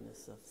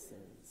forgiveness of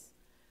sins.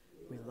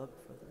 We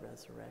look for the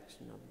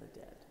resurrection of the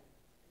dead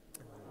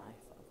and the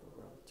life of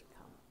the world to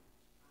come.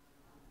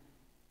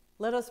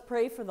 Let us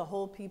pray for the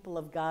whole people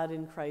of God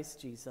in Christ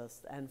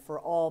Jesus and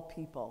for all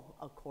people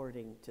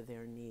according to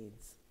their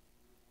needs.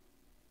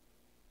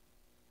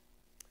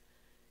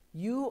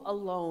 You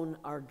alone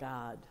are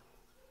God.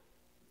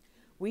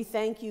 We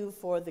thank you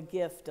for the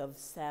gift of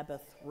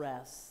Sabbath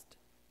rest.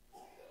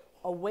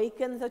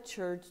 Awaken the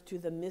church to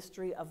the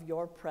mystery of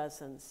your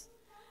presence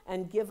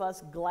and give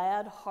us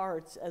glad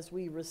hearts as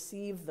we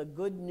receive the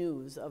good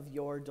news of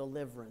your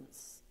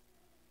deliverance.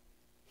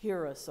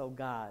 Hear us, O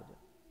God.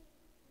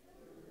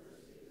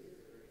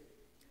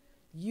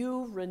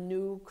 You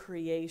renew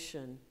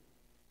creation.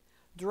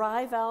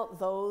 Drive out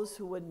those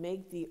who would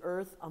make the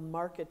earth a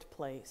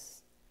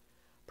marketplace.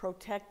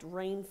 Protect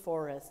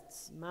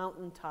rainforests,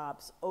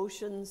 mountaintops,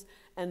 oceans,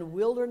 and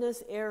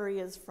wilderness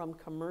areas from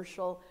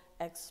commercial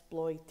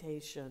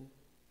exploitation.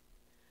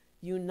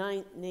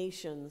 Unite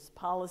nations,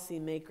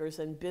 policymakers,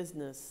 and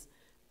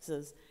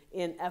businesses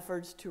in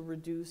efforts to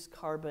reduce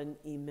carbon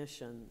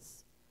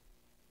emissions.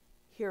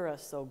 Hear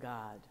us, O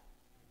God.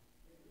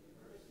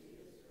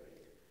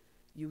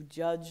 You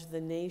judge the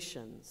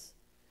nations.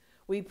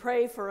 We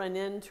pray for an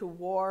end to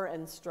war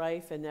and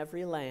strife in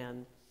every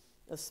land,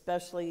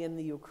 especially in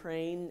the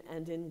Ukraine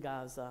and in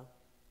Gaza.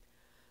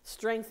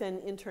 Strengthen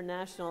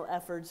international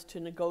efforts to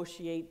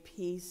negotiate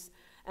peace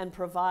and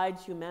provide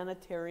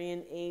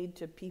humanitarian aid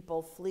to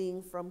people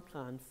fleeing from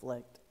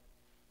conflict.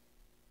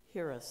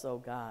 Hear us, O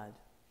God.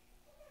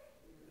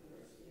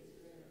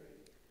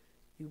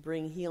 You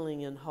bring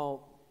healing and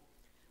hope.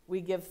 We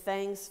give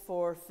thanks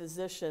for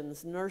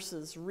physicians,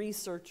 nurses,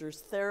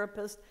 researchers,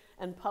 therapists,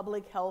 and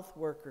public health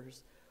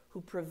workers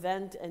who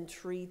prevent and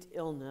treat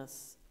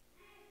illness.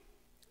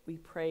 We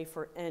pray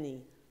for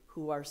any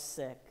who are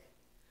sick,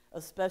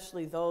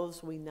 especially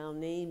those we now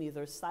name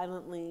either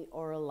silently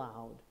or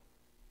aloud.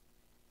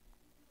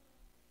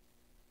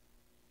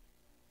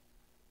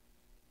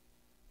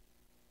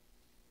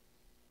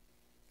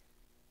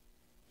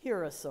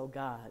 Hear us, O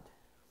God.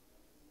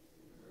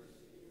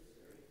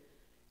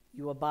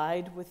 You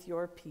abide with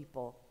your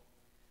people.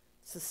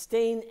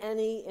 Sustain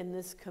any in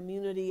this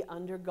community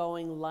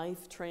undergoing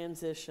life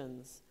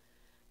transitions,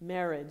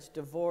 marriage,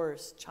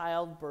 divorce,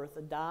 childbirth,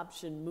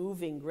 adoption,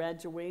 moving,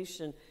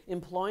 graduation,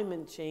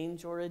 employment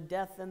change, or a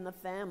death in the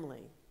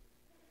family.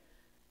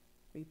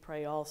 We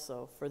pray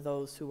also for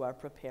those who are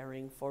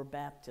preparing for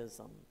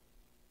baptism.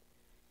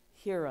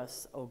 Hear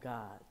us, O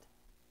God.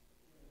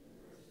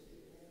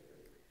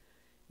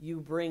 You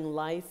bring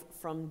life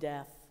from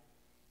death.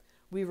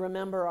 We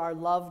remember our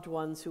loved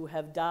ones who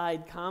have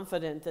died,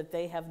 confident that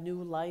they have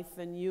new life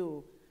in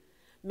you.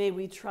 May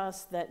we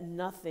trust that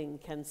nothing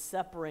can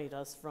separate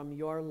us from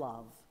your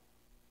love.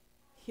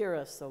 Hear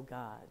us, O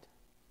God.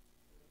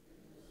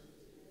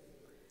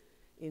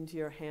 Into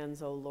your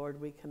hands, O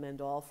Lord, we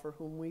commend all for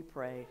whom we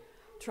pray,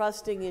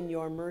 trusting in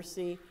your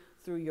mercy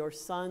through your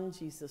Son,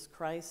 Jesus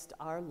Christ,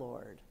 our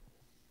Lord.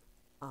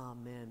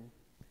 Amen.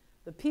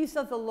 The peace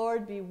of the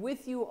Lord be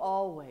with you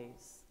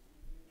always.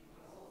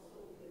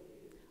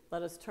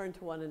 Let us turn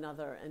to one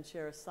another and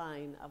share a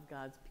sign of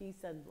God's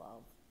peace and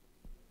love.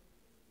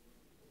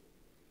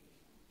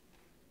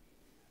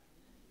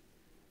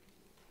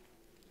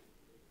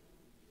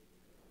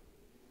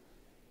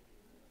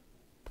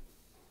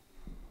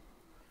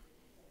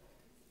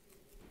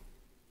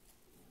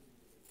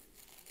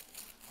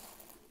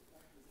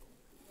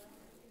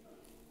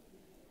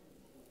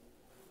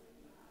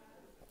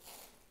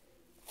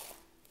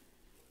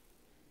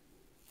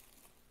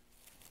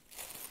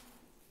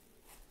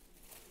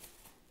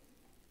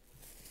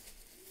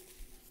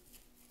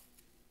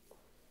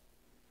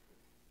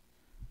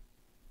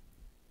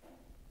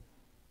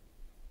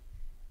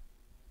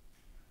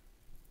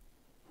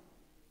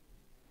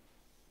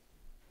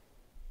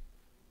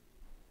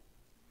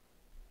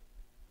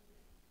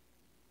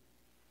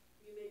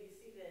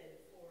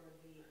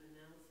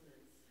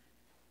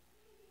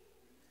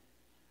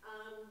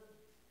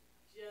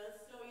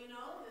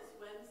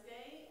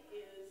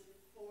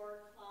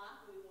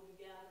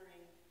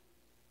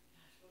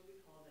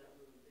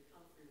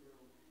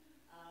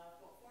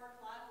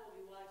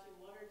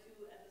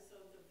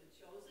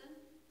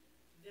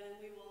 Then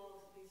we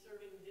will be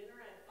serving dinner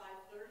at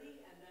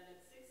 5:30, and then at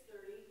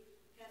 6:30,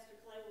 Pastor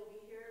Clay will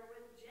be here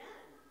with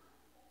Jen,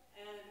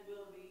 and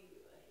we'll be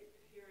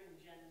hearing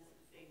Jen's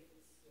faith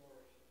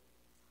story.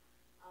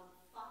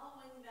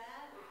 Following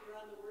that, if you're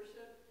on the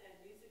worship and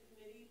music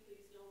committee,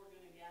 please know we're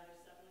going to gather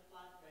 7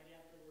 o'clock right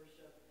after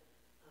worship.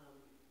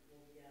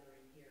 We'll be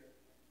gathering here.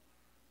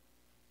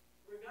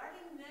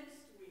 Regarding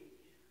next week,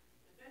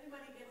 if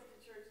anybody gets to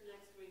church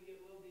next week,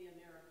 it will be a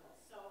miracle.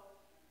 So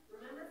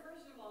remember,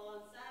 first of all,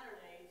 on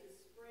Saturday to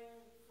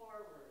spring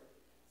forward.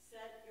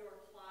 Set your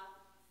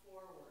clock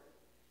forward.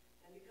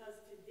 And because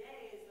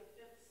today is the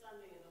 5th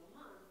Sunday of the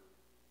month,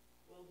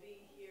 we'll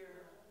be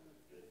here.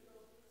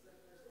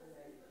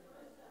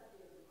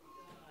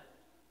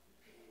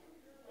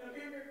 It'll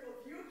be a miracle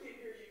if you get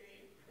here, you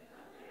mean?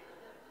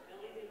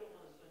 Ellie did it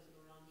once, went to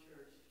the wrong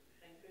church.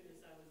 Thank goodness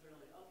I was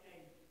early.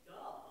 Okay,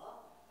 duh.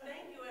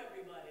 Thank you,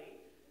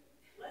 everybody.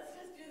 Let's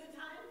just do the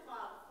time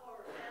clock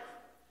forward.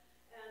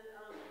 And,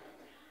 gosh,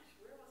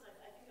 where was I?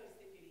 I think I was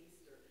thinking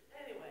Easter.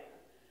 Anyway,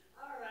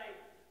 all right.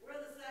 We're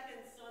the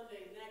 2nd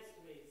Sunday next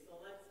week, so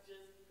let's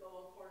just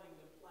go according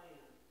to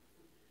plan.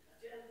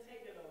 Jen,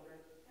 take it over.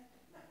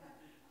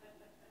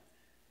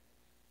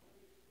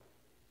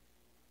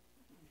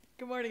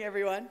 Good morning,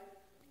 everyone.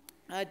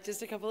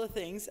 Just a couple of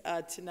things.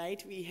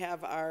 Tonight we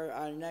have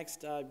our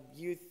next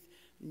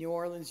New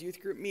Orleans youth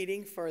group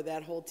meeting for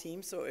that whole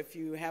team. So if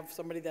you have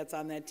somebody that's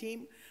on that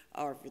team,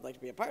 or if you'd like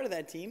to be a part of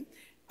that team,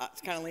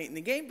 it's kind of late in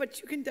the game,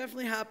 but you can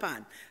definitely hop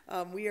on.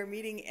 We are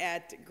meeting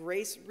at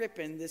Grace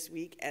Ripon this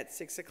week at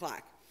 6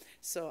 o'clock.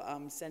 So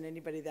send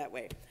anybody that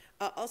way.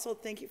 Also,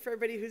 thank you for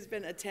everybody who's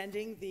been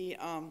attending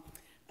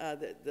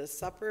the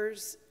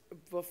suppers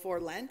before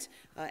Lent.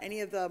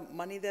 Any of the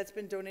money that's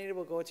been donated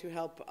will go to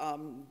help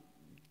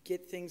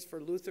get things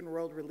for Lutheran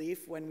World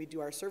Relief when we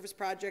do our service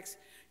projects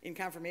in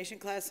confirmation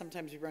class.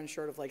 Sometimes we run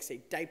short of, like, say,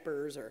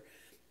 diapers or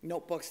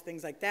notebooks,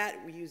 things like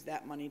that. We use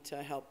that money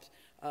to help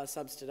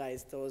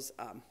subsidize those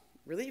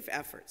relief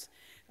efforts.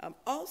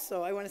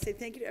 Also, I want to say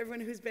thank you to everyone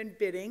who's been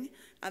bidding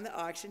on the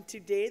auction.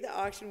 Today, the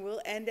auction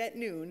will end at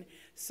noon.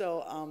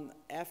 So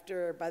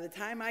by the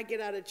time I get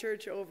out of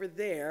church over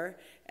there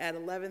at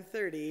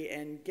 11:30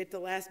 and get the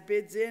last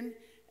bids in,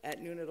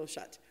 at noon it'll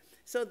shut.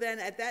 So then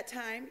at that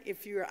time,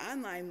 if you're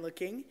online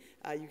looking,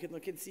 you can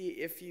look and see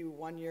if you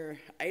won your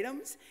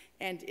items.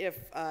 And if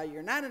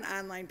you're not an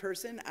online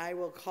person, I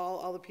will call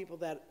all the people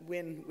that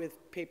win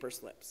with paper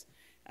slips.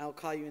 I'll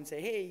call you and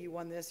say, hey, you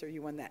won this or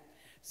you won that.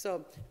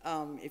 So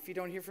if you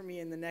don't hear from me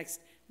in the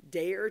next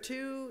day or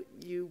two,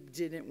 you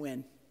didn't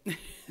win.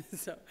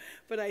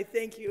 But I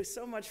thank you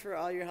so much for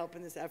all your help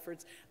in this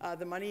efforts.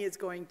 The money is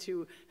going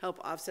to help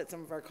offset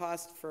some of our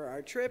costs for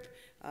our trip.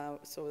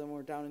 So when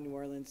we're down in New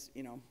Orleans,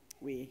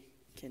 we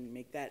can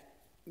make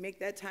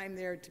that time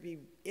there to be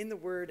in the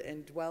Word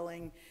and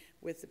dwelling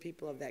with the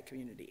people of that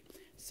community.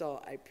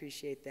 So I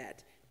appreciate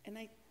that. And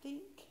I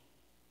think,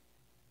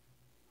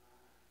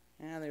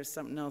 there's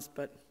something else,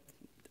 but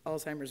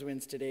Alzheimer's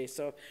wins today.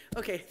 So,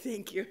 okay,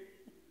 thank you.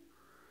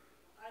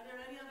 Are there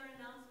any other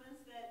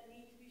announcements that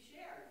need to be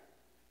shared?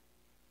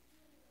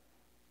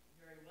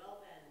 Very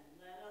well then,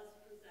 let us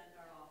present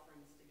our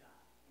offerings to God.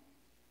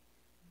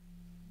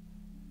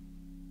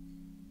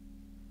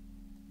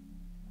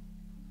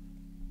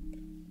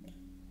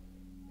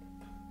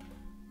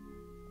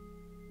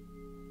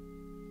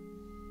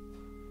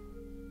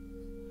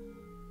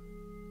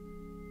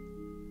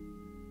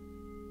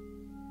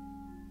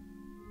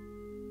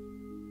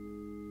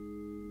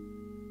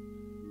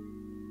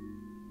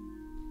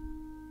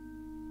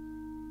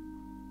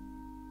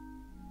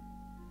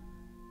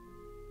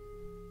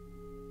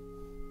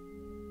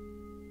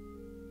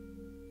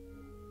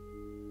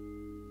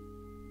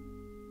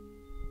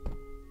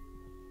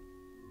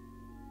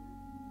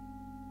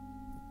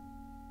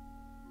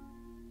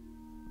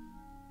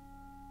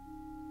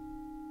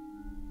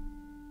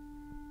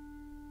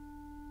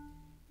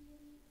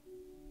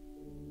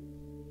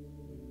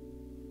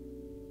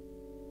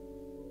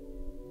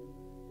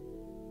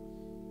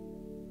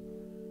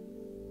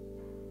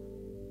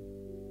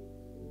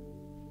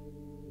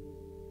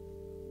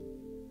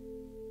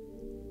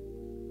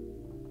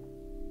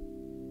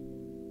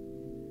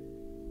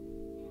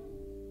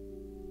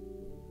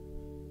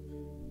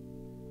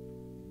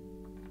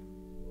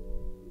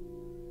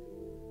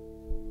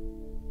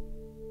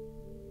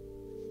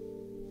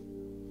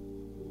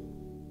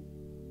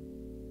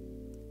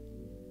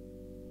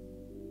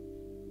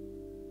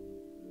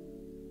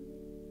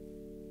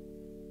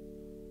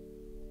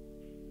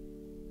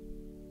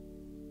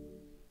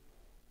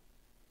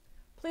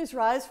 Please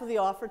rise for the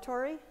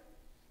offertory.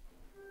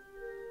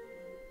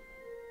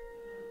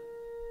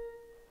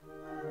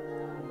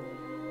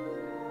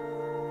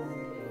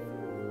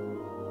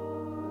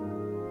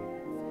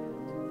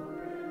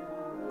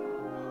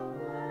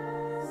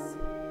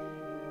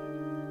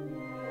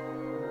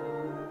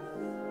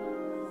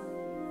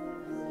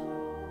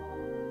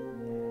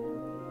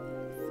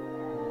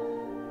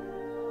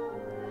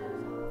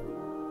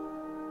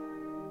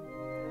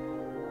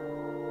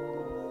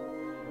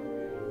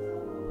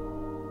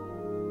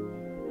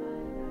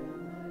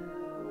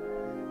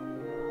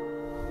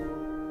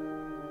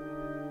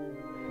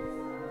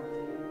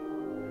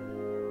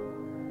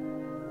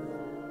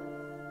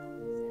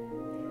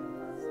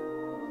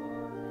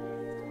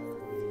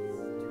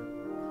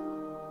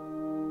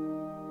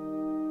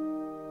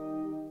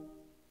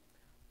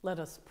 Let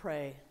us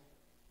pray.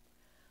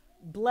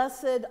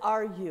 Blessed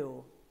are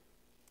you,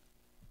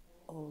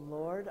 O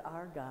Lord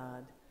our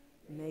God,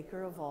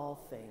 maker of all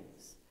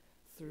things.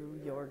 Through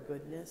your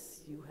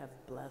goodness you have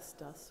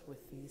blessed us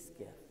with these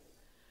gifts.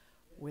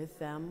 With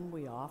them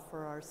we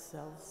offer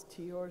ourselves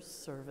to your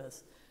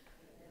service,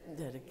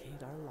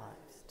 dedicate our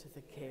lives to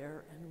the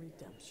care and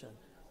redemption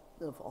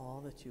of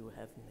all that you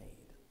have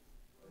made.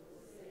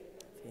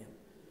 Of him,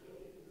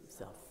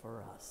 himself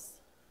for us,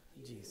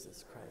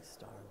 Jesus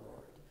Christ our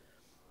Lord.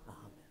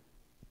 Amen.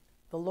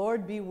 The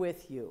Lord be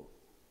with you.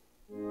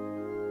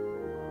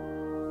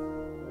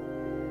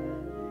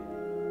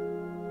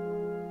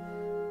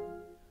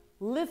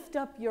 Lift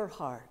up your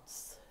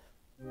hearts.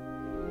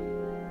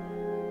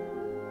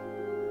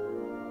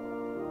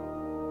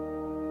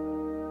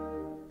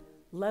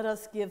 Let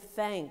us give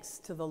thanks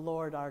to the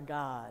Lord our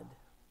God.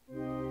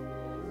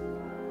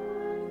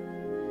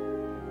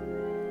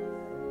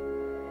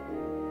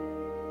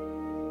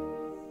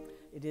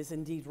 It is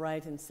indeed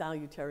right and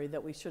salutary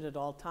that we should at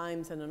all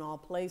times and in all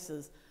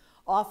places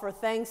offer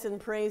thanks and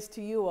praise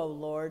to you, O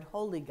Lord,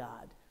 holy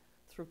God,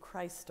 through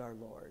Christ our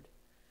Lord.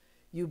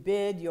 You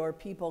bid your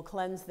people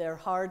cleanse their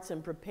hearts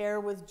and prepare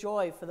with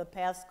joy for the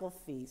Paschal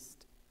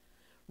feast.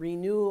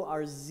 Renew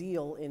our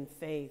zeal in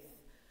faith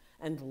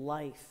and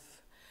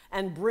life,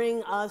 and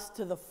bring us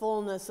to the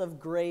fullness of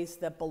grace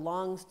that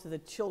belongs to the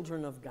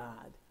children of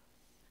God.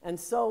 And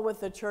so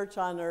with the church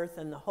on earth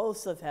and the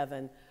hosts of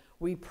heaven,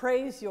 we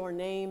praise your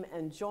name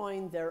and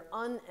join their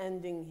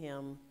unending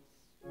hymn.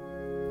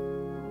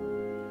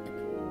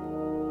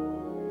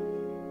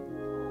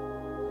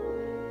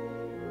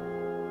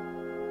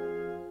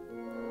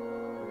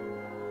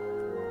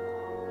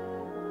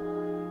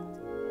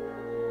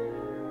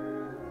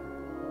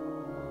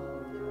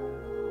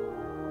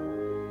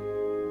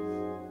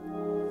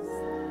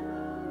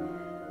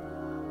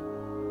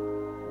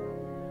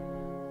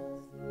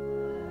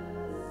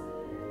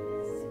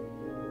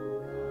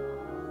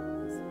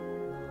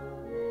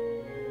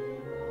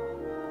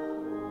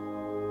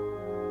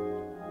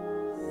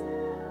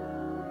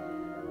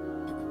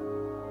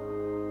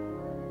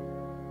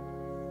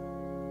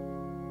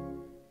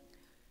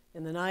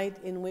 In the night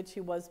in which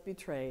he was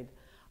betrayed,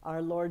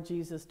 our Lord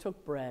Jesus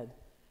took bread,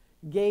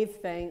 gave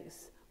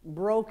thanks,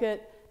 broke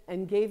it,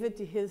 and gave it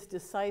to his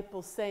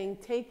disciples, saying,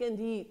 "Take and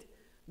eat.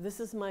 This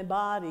is my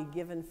body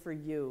given for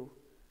you.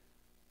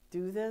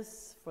 Do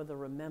this for the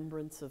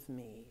remembrance of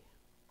me."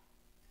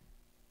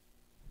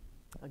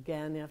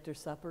 Again, after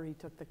supper, he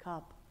took the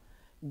cup,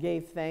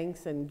 gave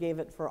thanks, and gave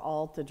it for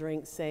all to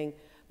drink, saying,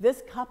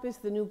 "This cup is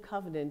the new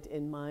covenant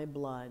in my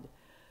blood,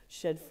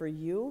 shed for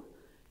you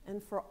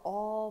and for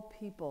all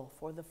people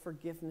for the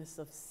forgiveness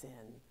of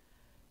sin.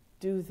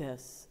 Do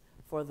this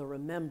for the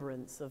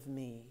remembrance of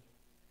me."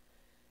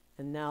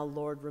 And now,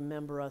 Lord,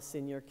 remember us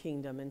in your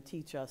kingdom and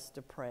teach us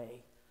to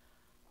pray.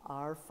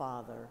 Our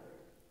Father,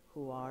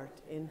 who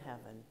art in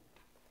heaven,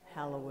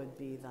 hallowed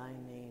be thy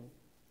name.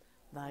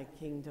 Thy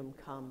kingdom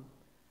come,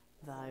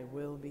 thy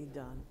will be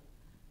done,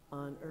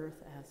 on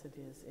earth as it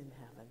is in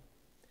heaven.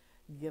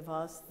 Give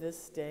us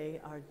this day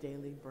our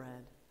daily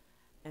bread,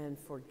 and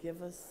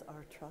forgive us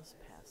our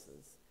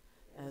trespasses,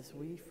 as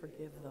we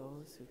forgive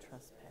those who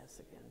trespass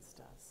against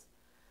us.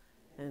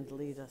 And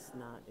lead us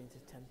not into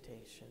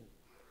temptation,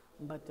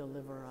 but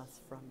deliver us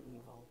from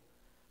evil.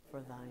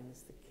 For thine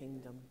is the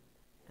kingdom,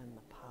 and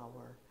the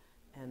power,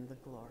 and the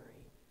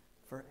glory,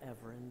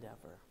 forever and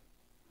ever.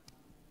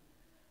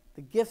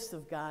 The gifts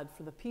of God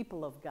for the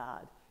people of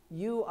God.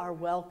 You are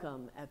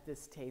welcome at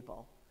this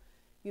table.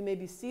 You may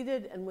be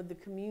seated, and with the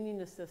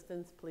communion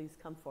assistants, please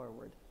come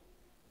forward.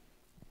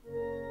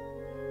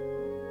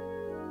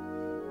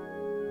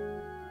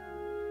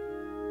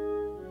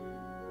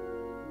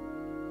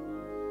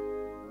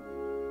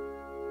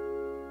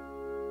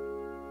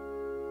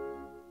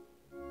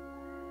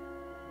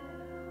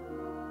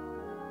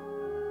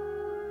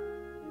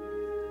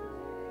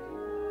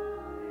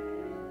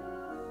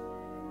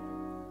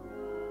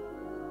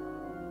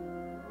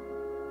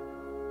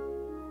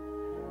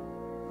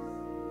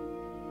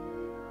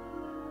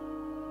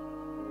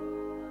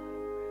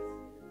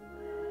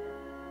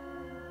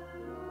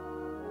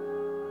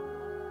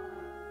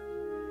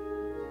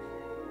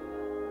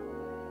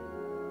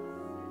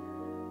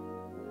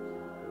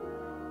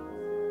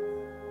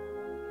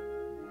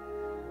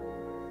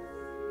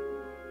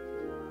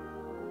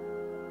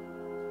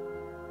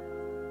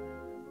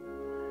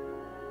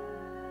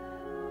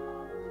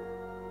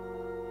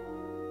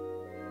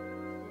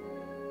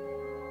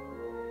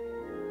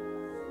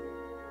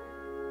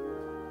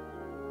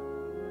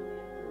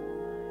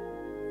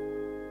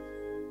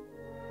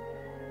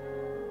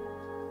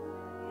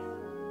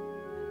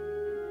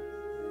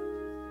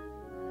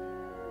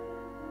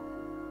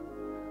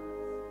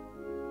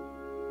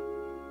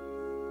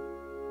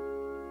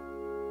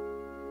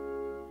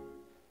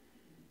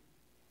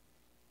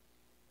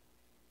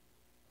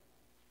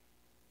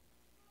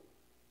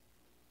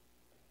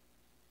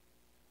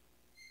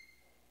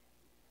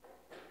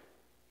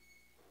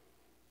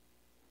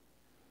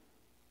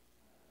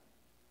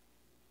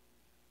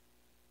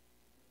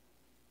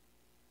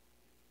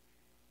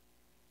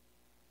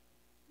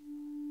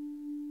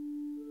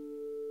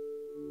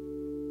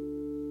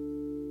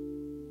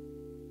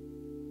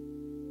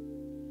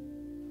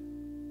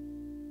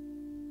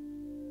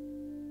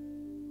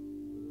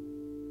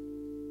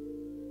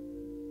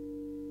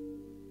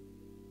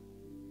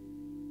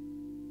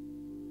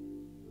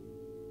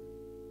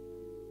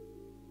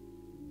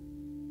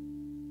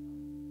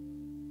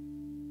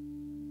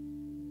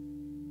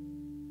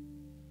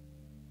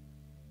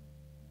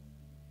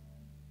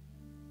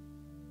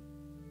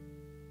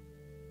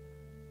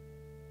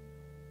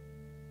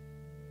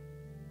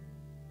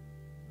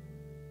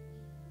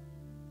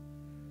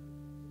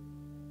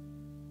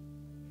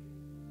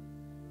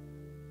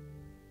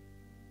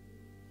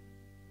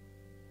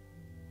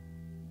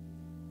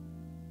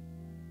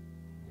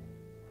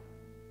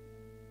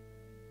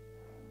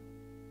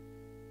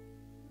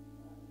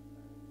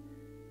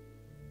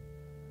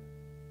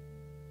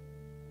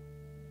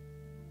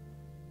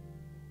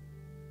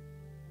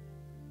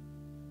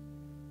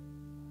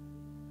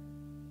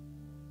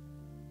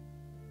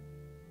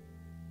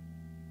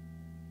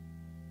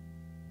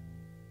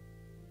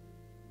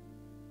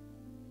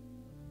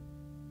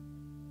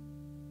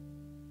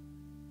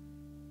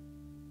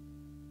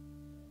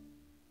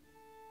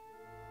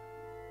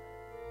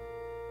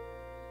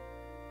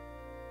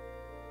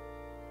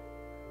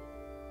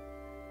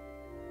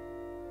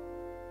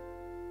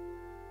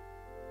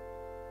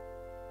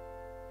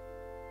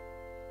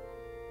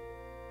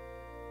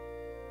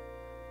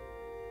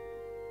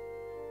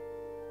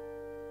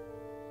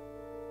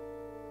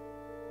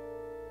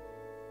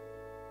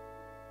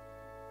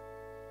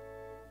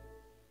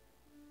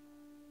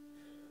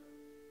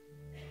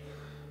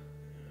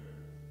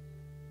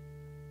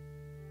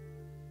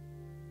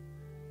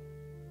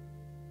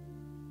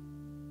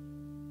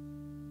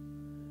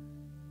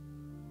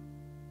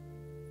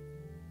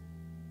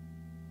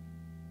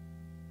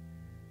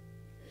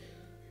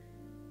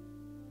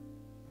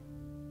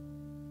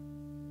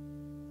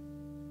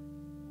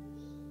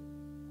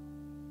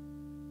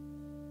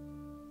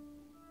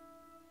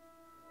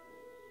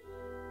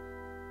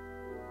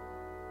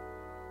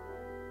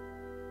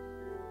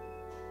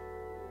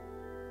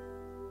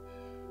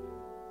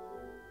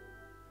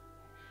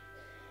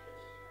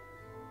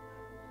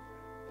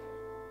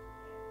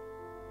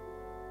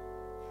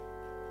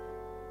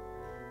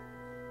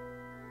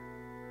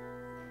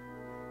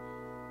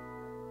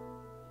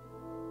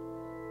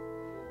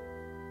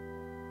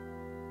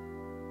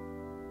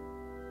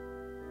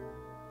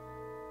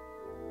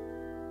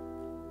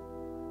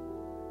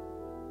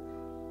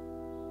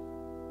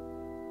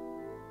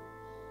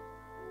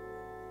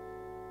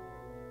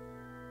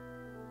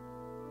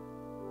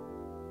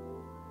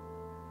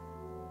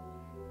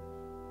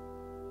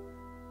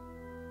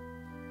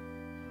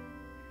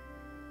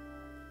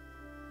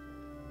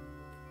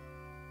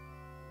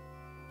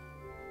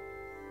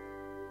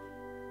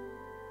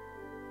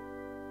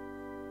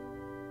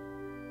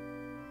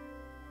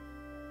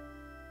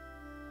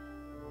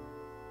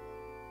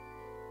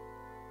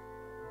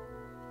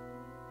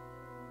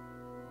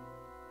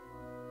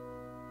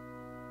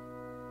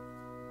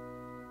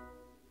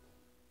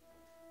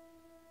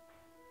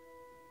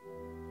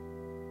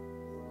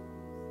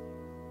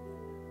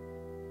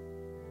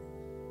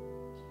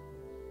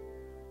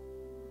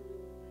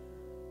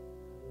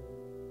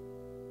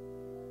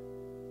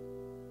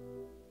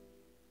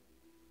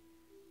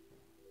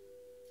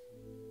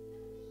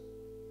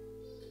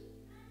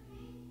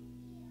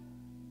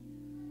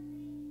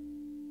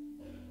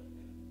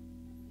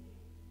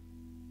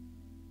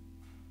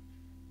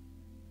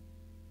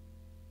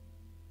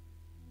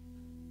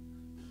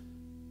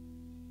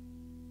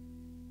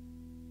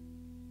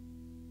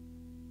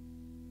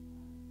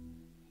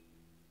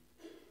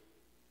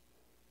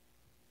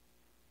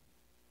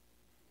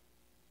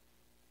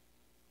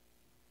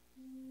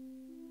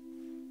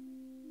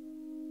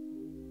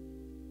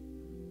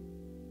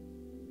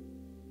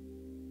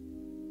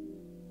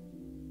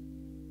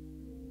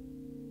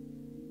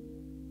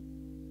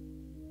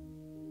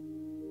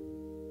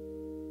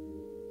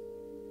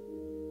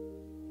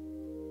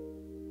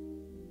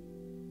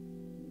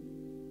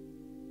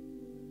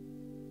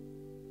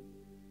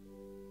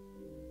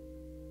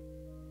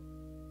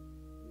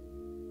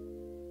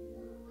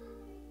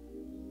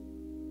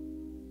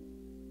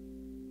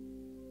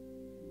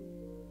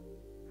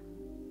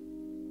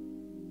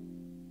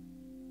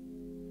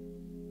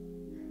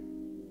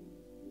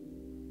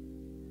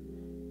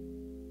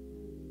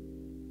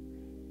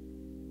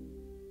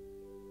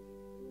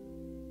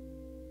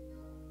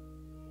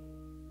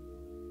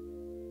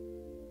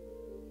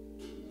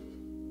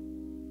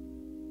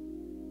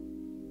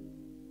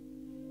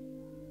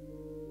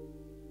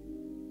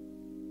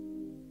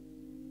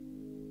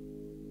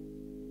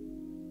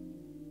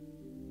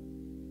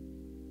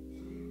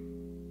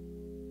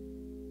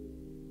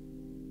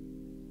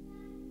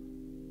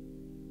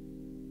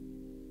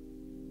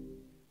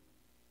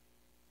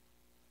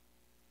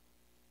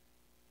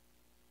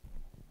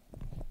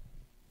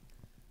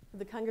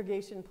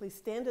 congregation, please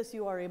stand as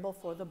you are able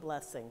for the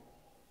blessing.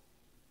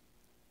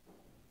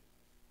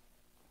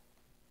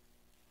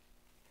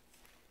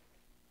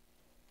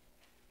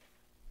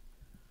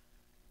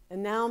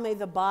 And now may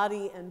the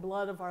body and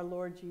blood of our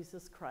Lord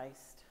Jesus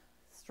Christ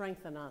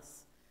strengthen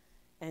us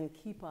and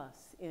keep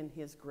us in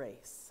his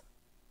grace.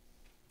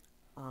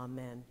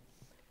 Amen.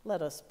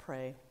 Let us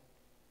pray.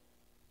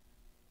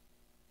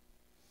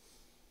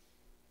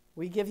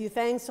 We give you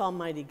thanks,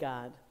 Almighty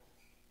God,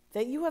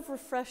 that you have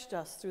refreshed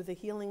us through the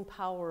healing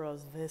power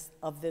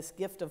of this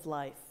gift of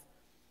life.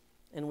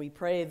 And we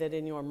pray that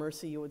in your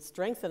mercy you would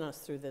strengthen us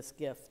through this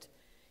gift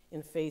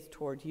in faith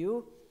toward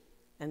you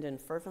and in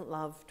fervent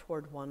love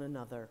toward one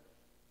another,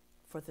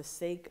 for the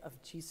sake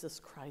of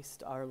Jesus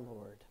Christ our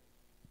Lord.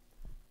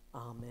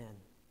 Amen.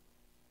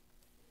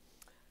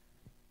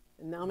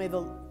 And now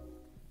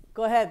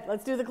go ahead,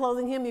 let's do the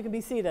closing hymn. You can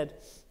be seated.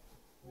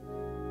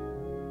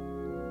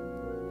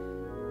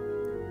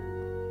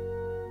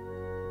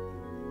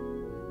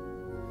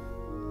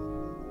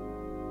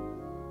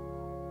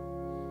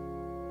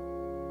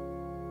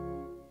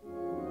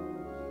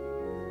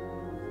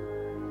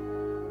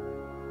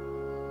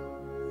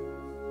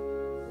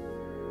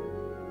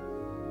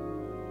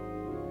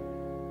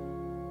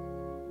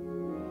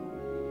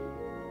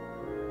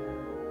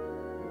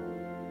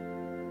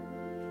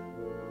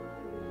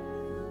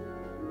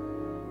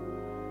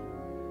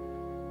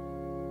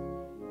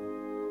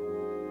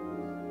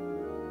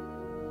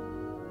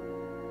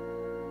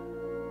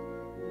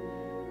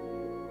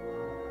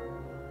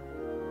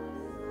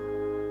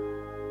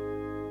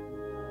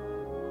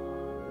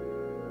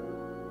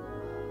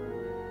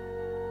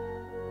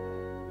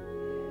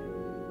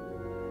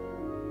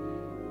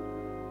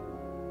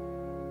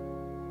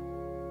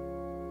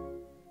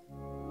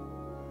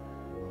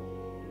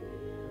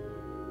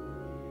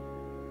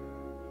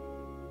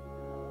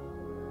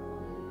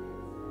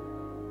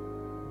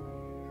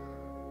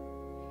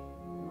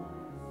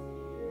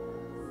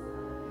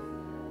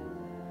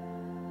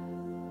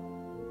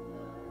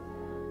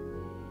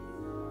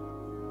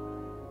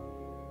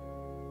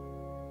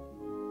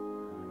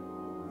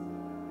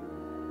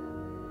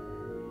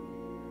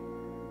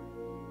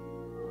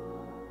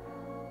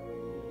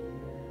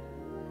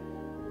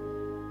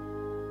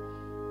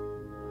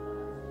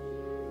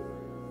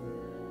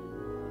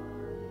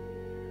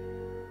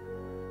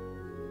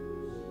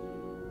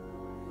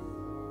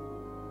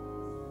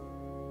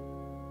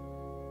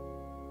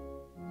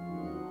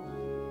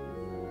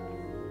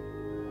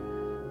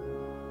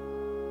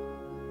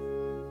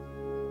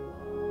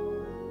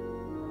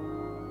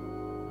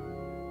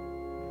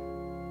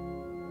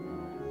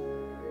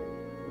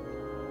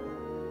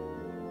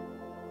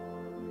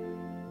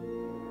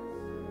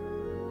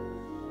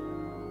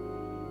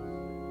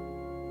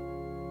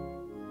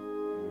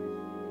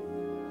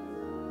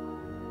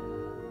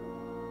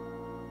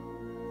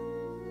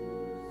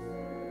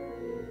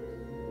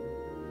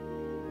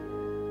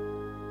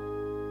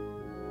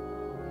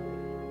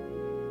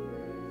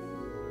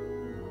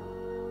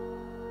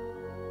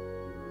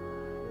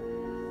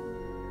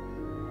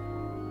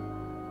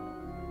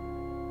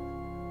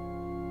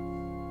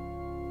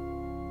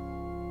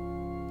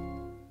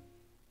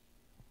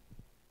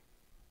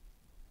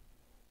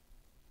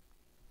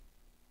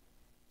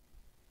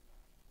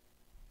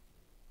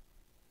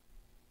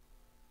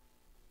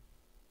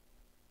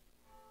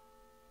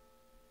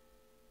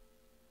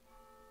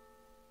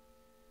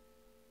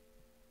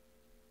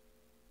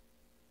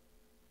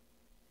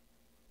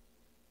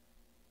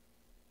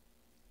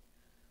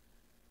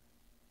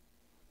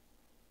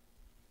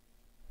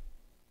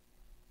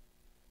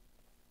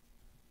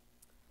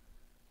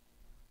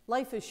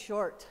 Life is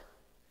short,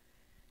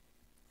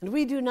 and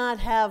we do not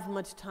have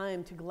much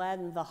time to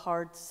gladden the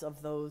hearts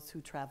of those who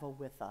travel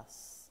with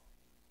us.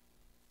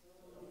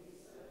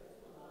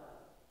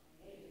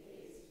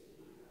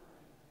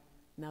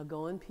 Now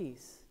go in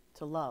peace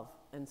to love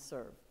and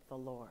serve the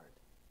Lord.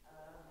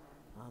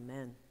 Amen.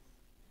 Amen.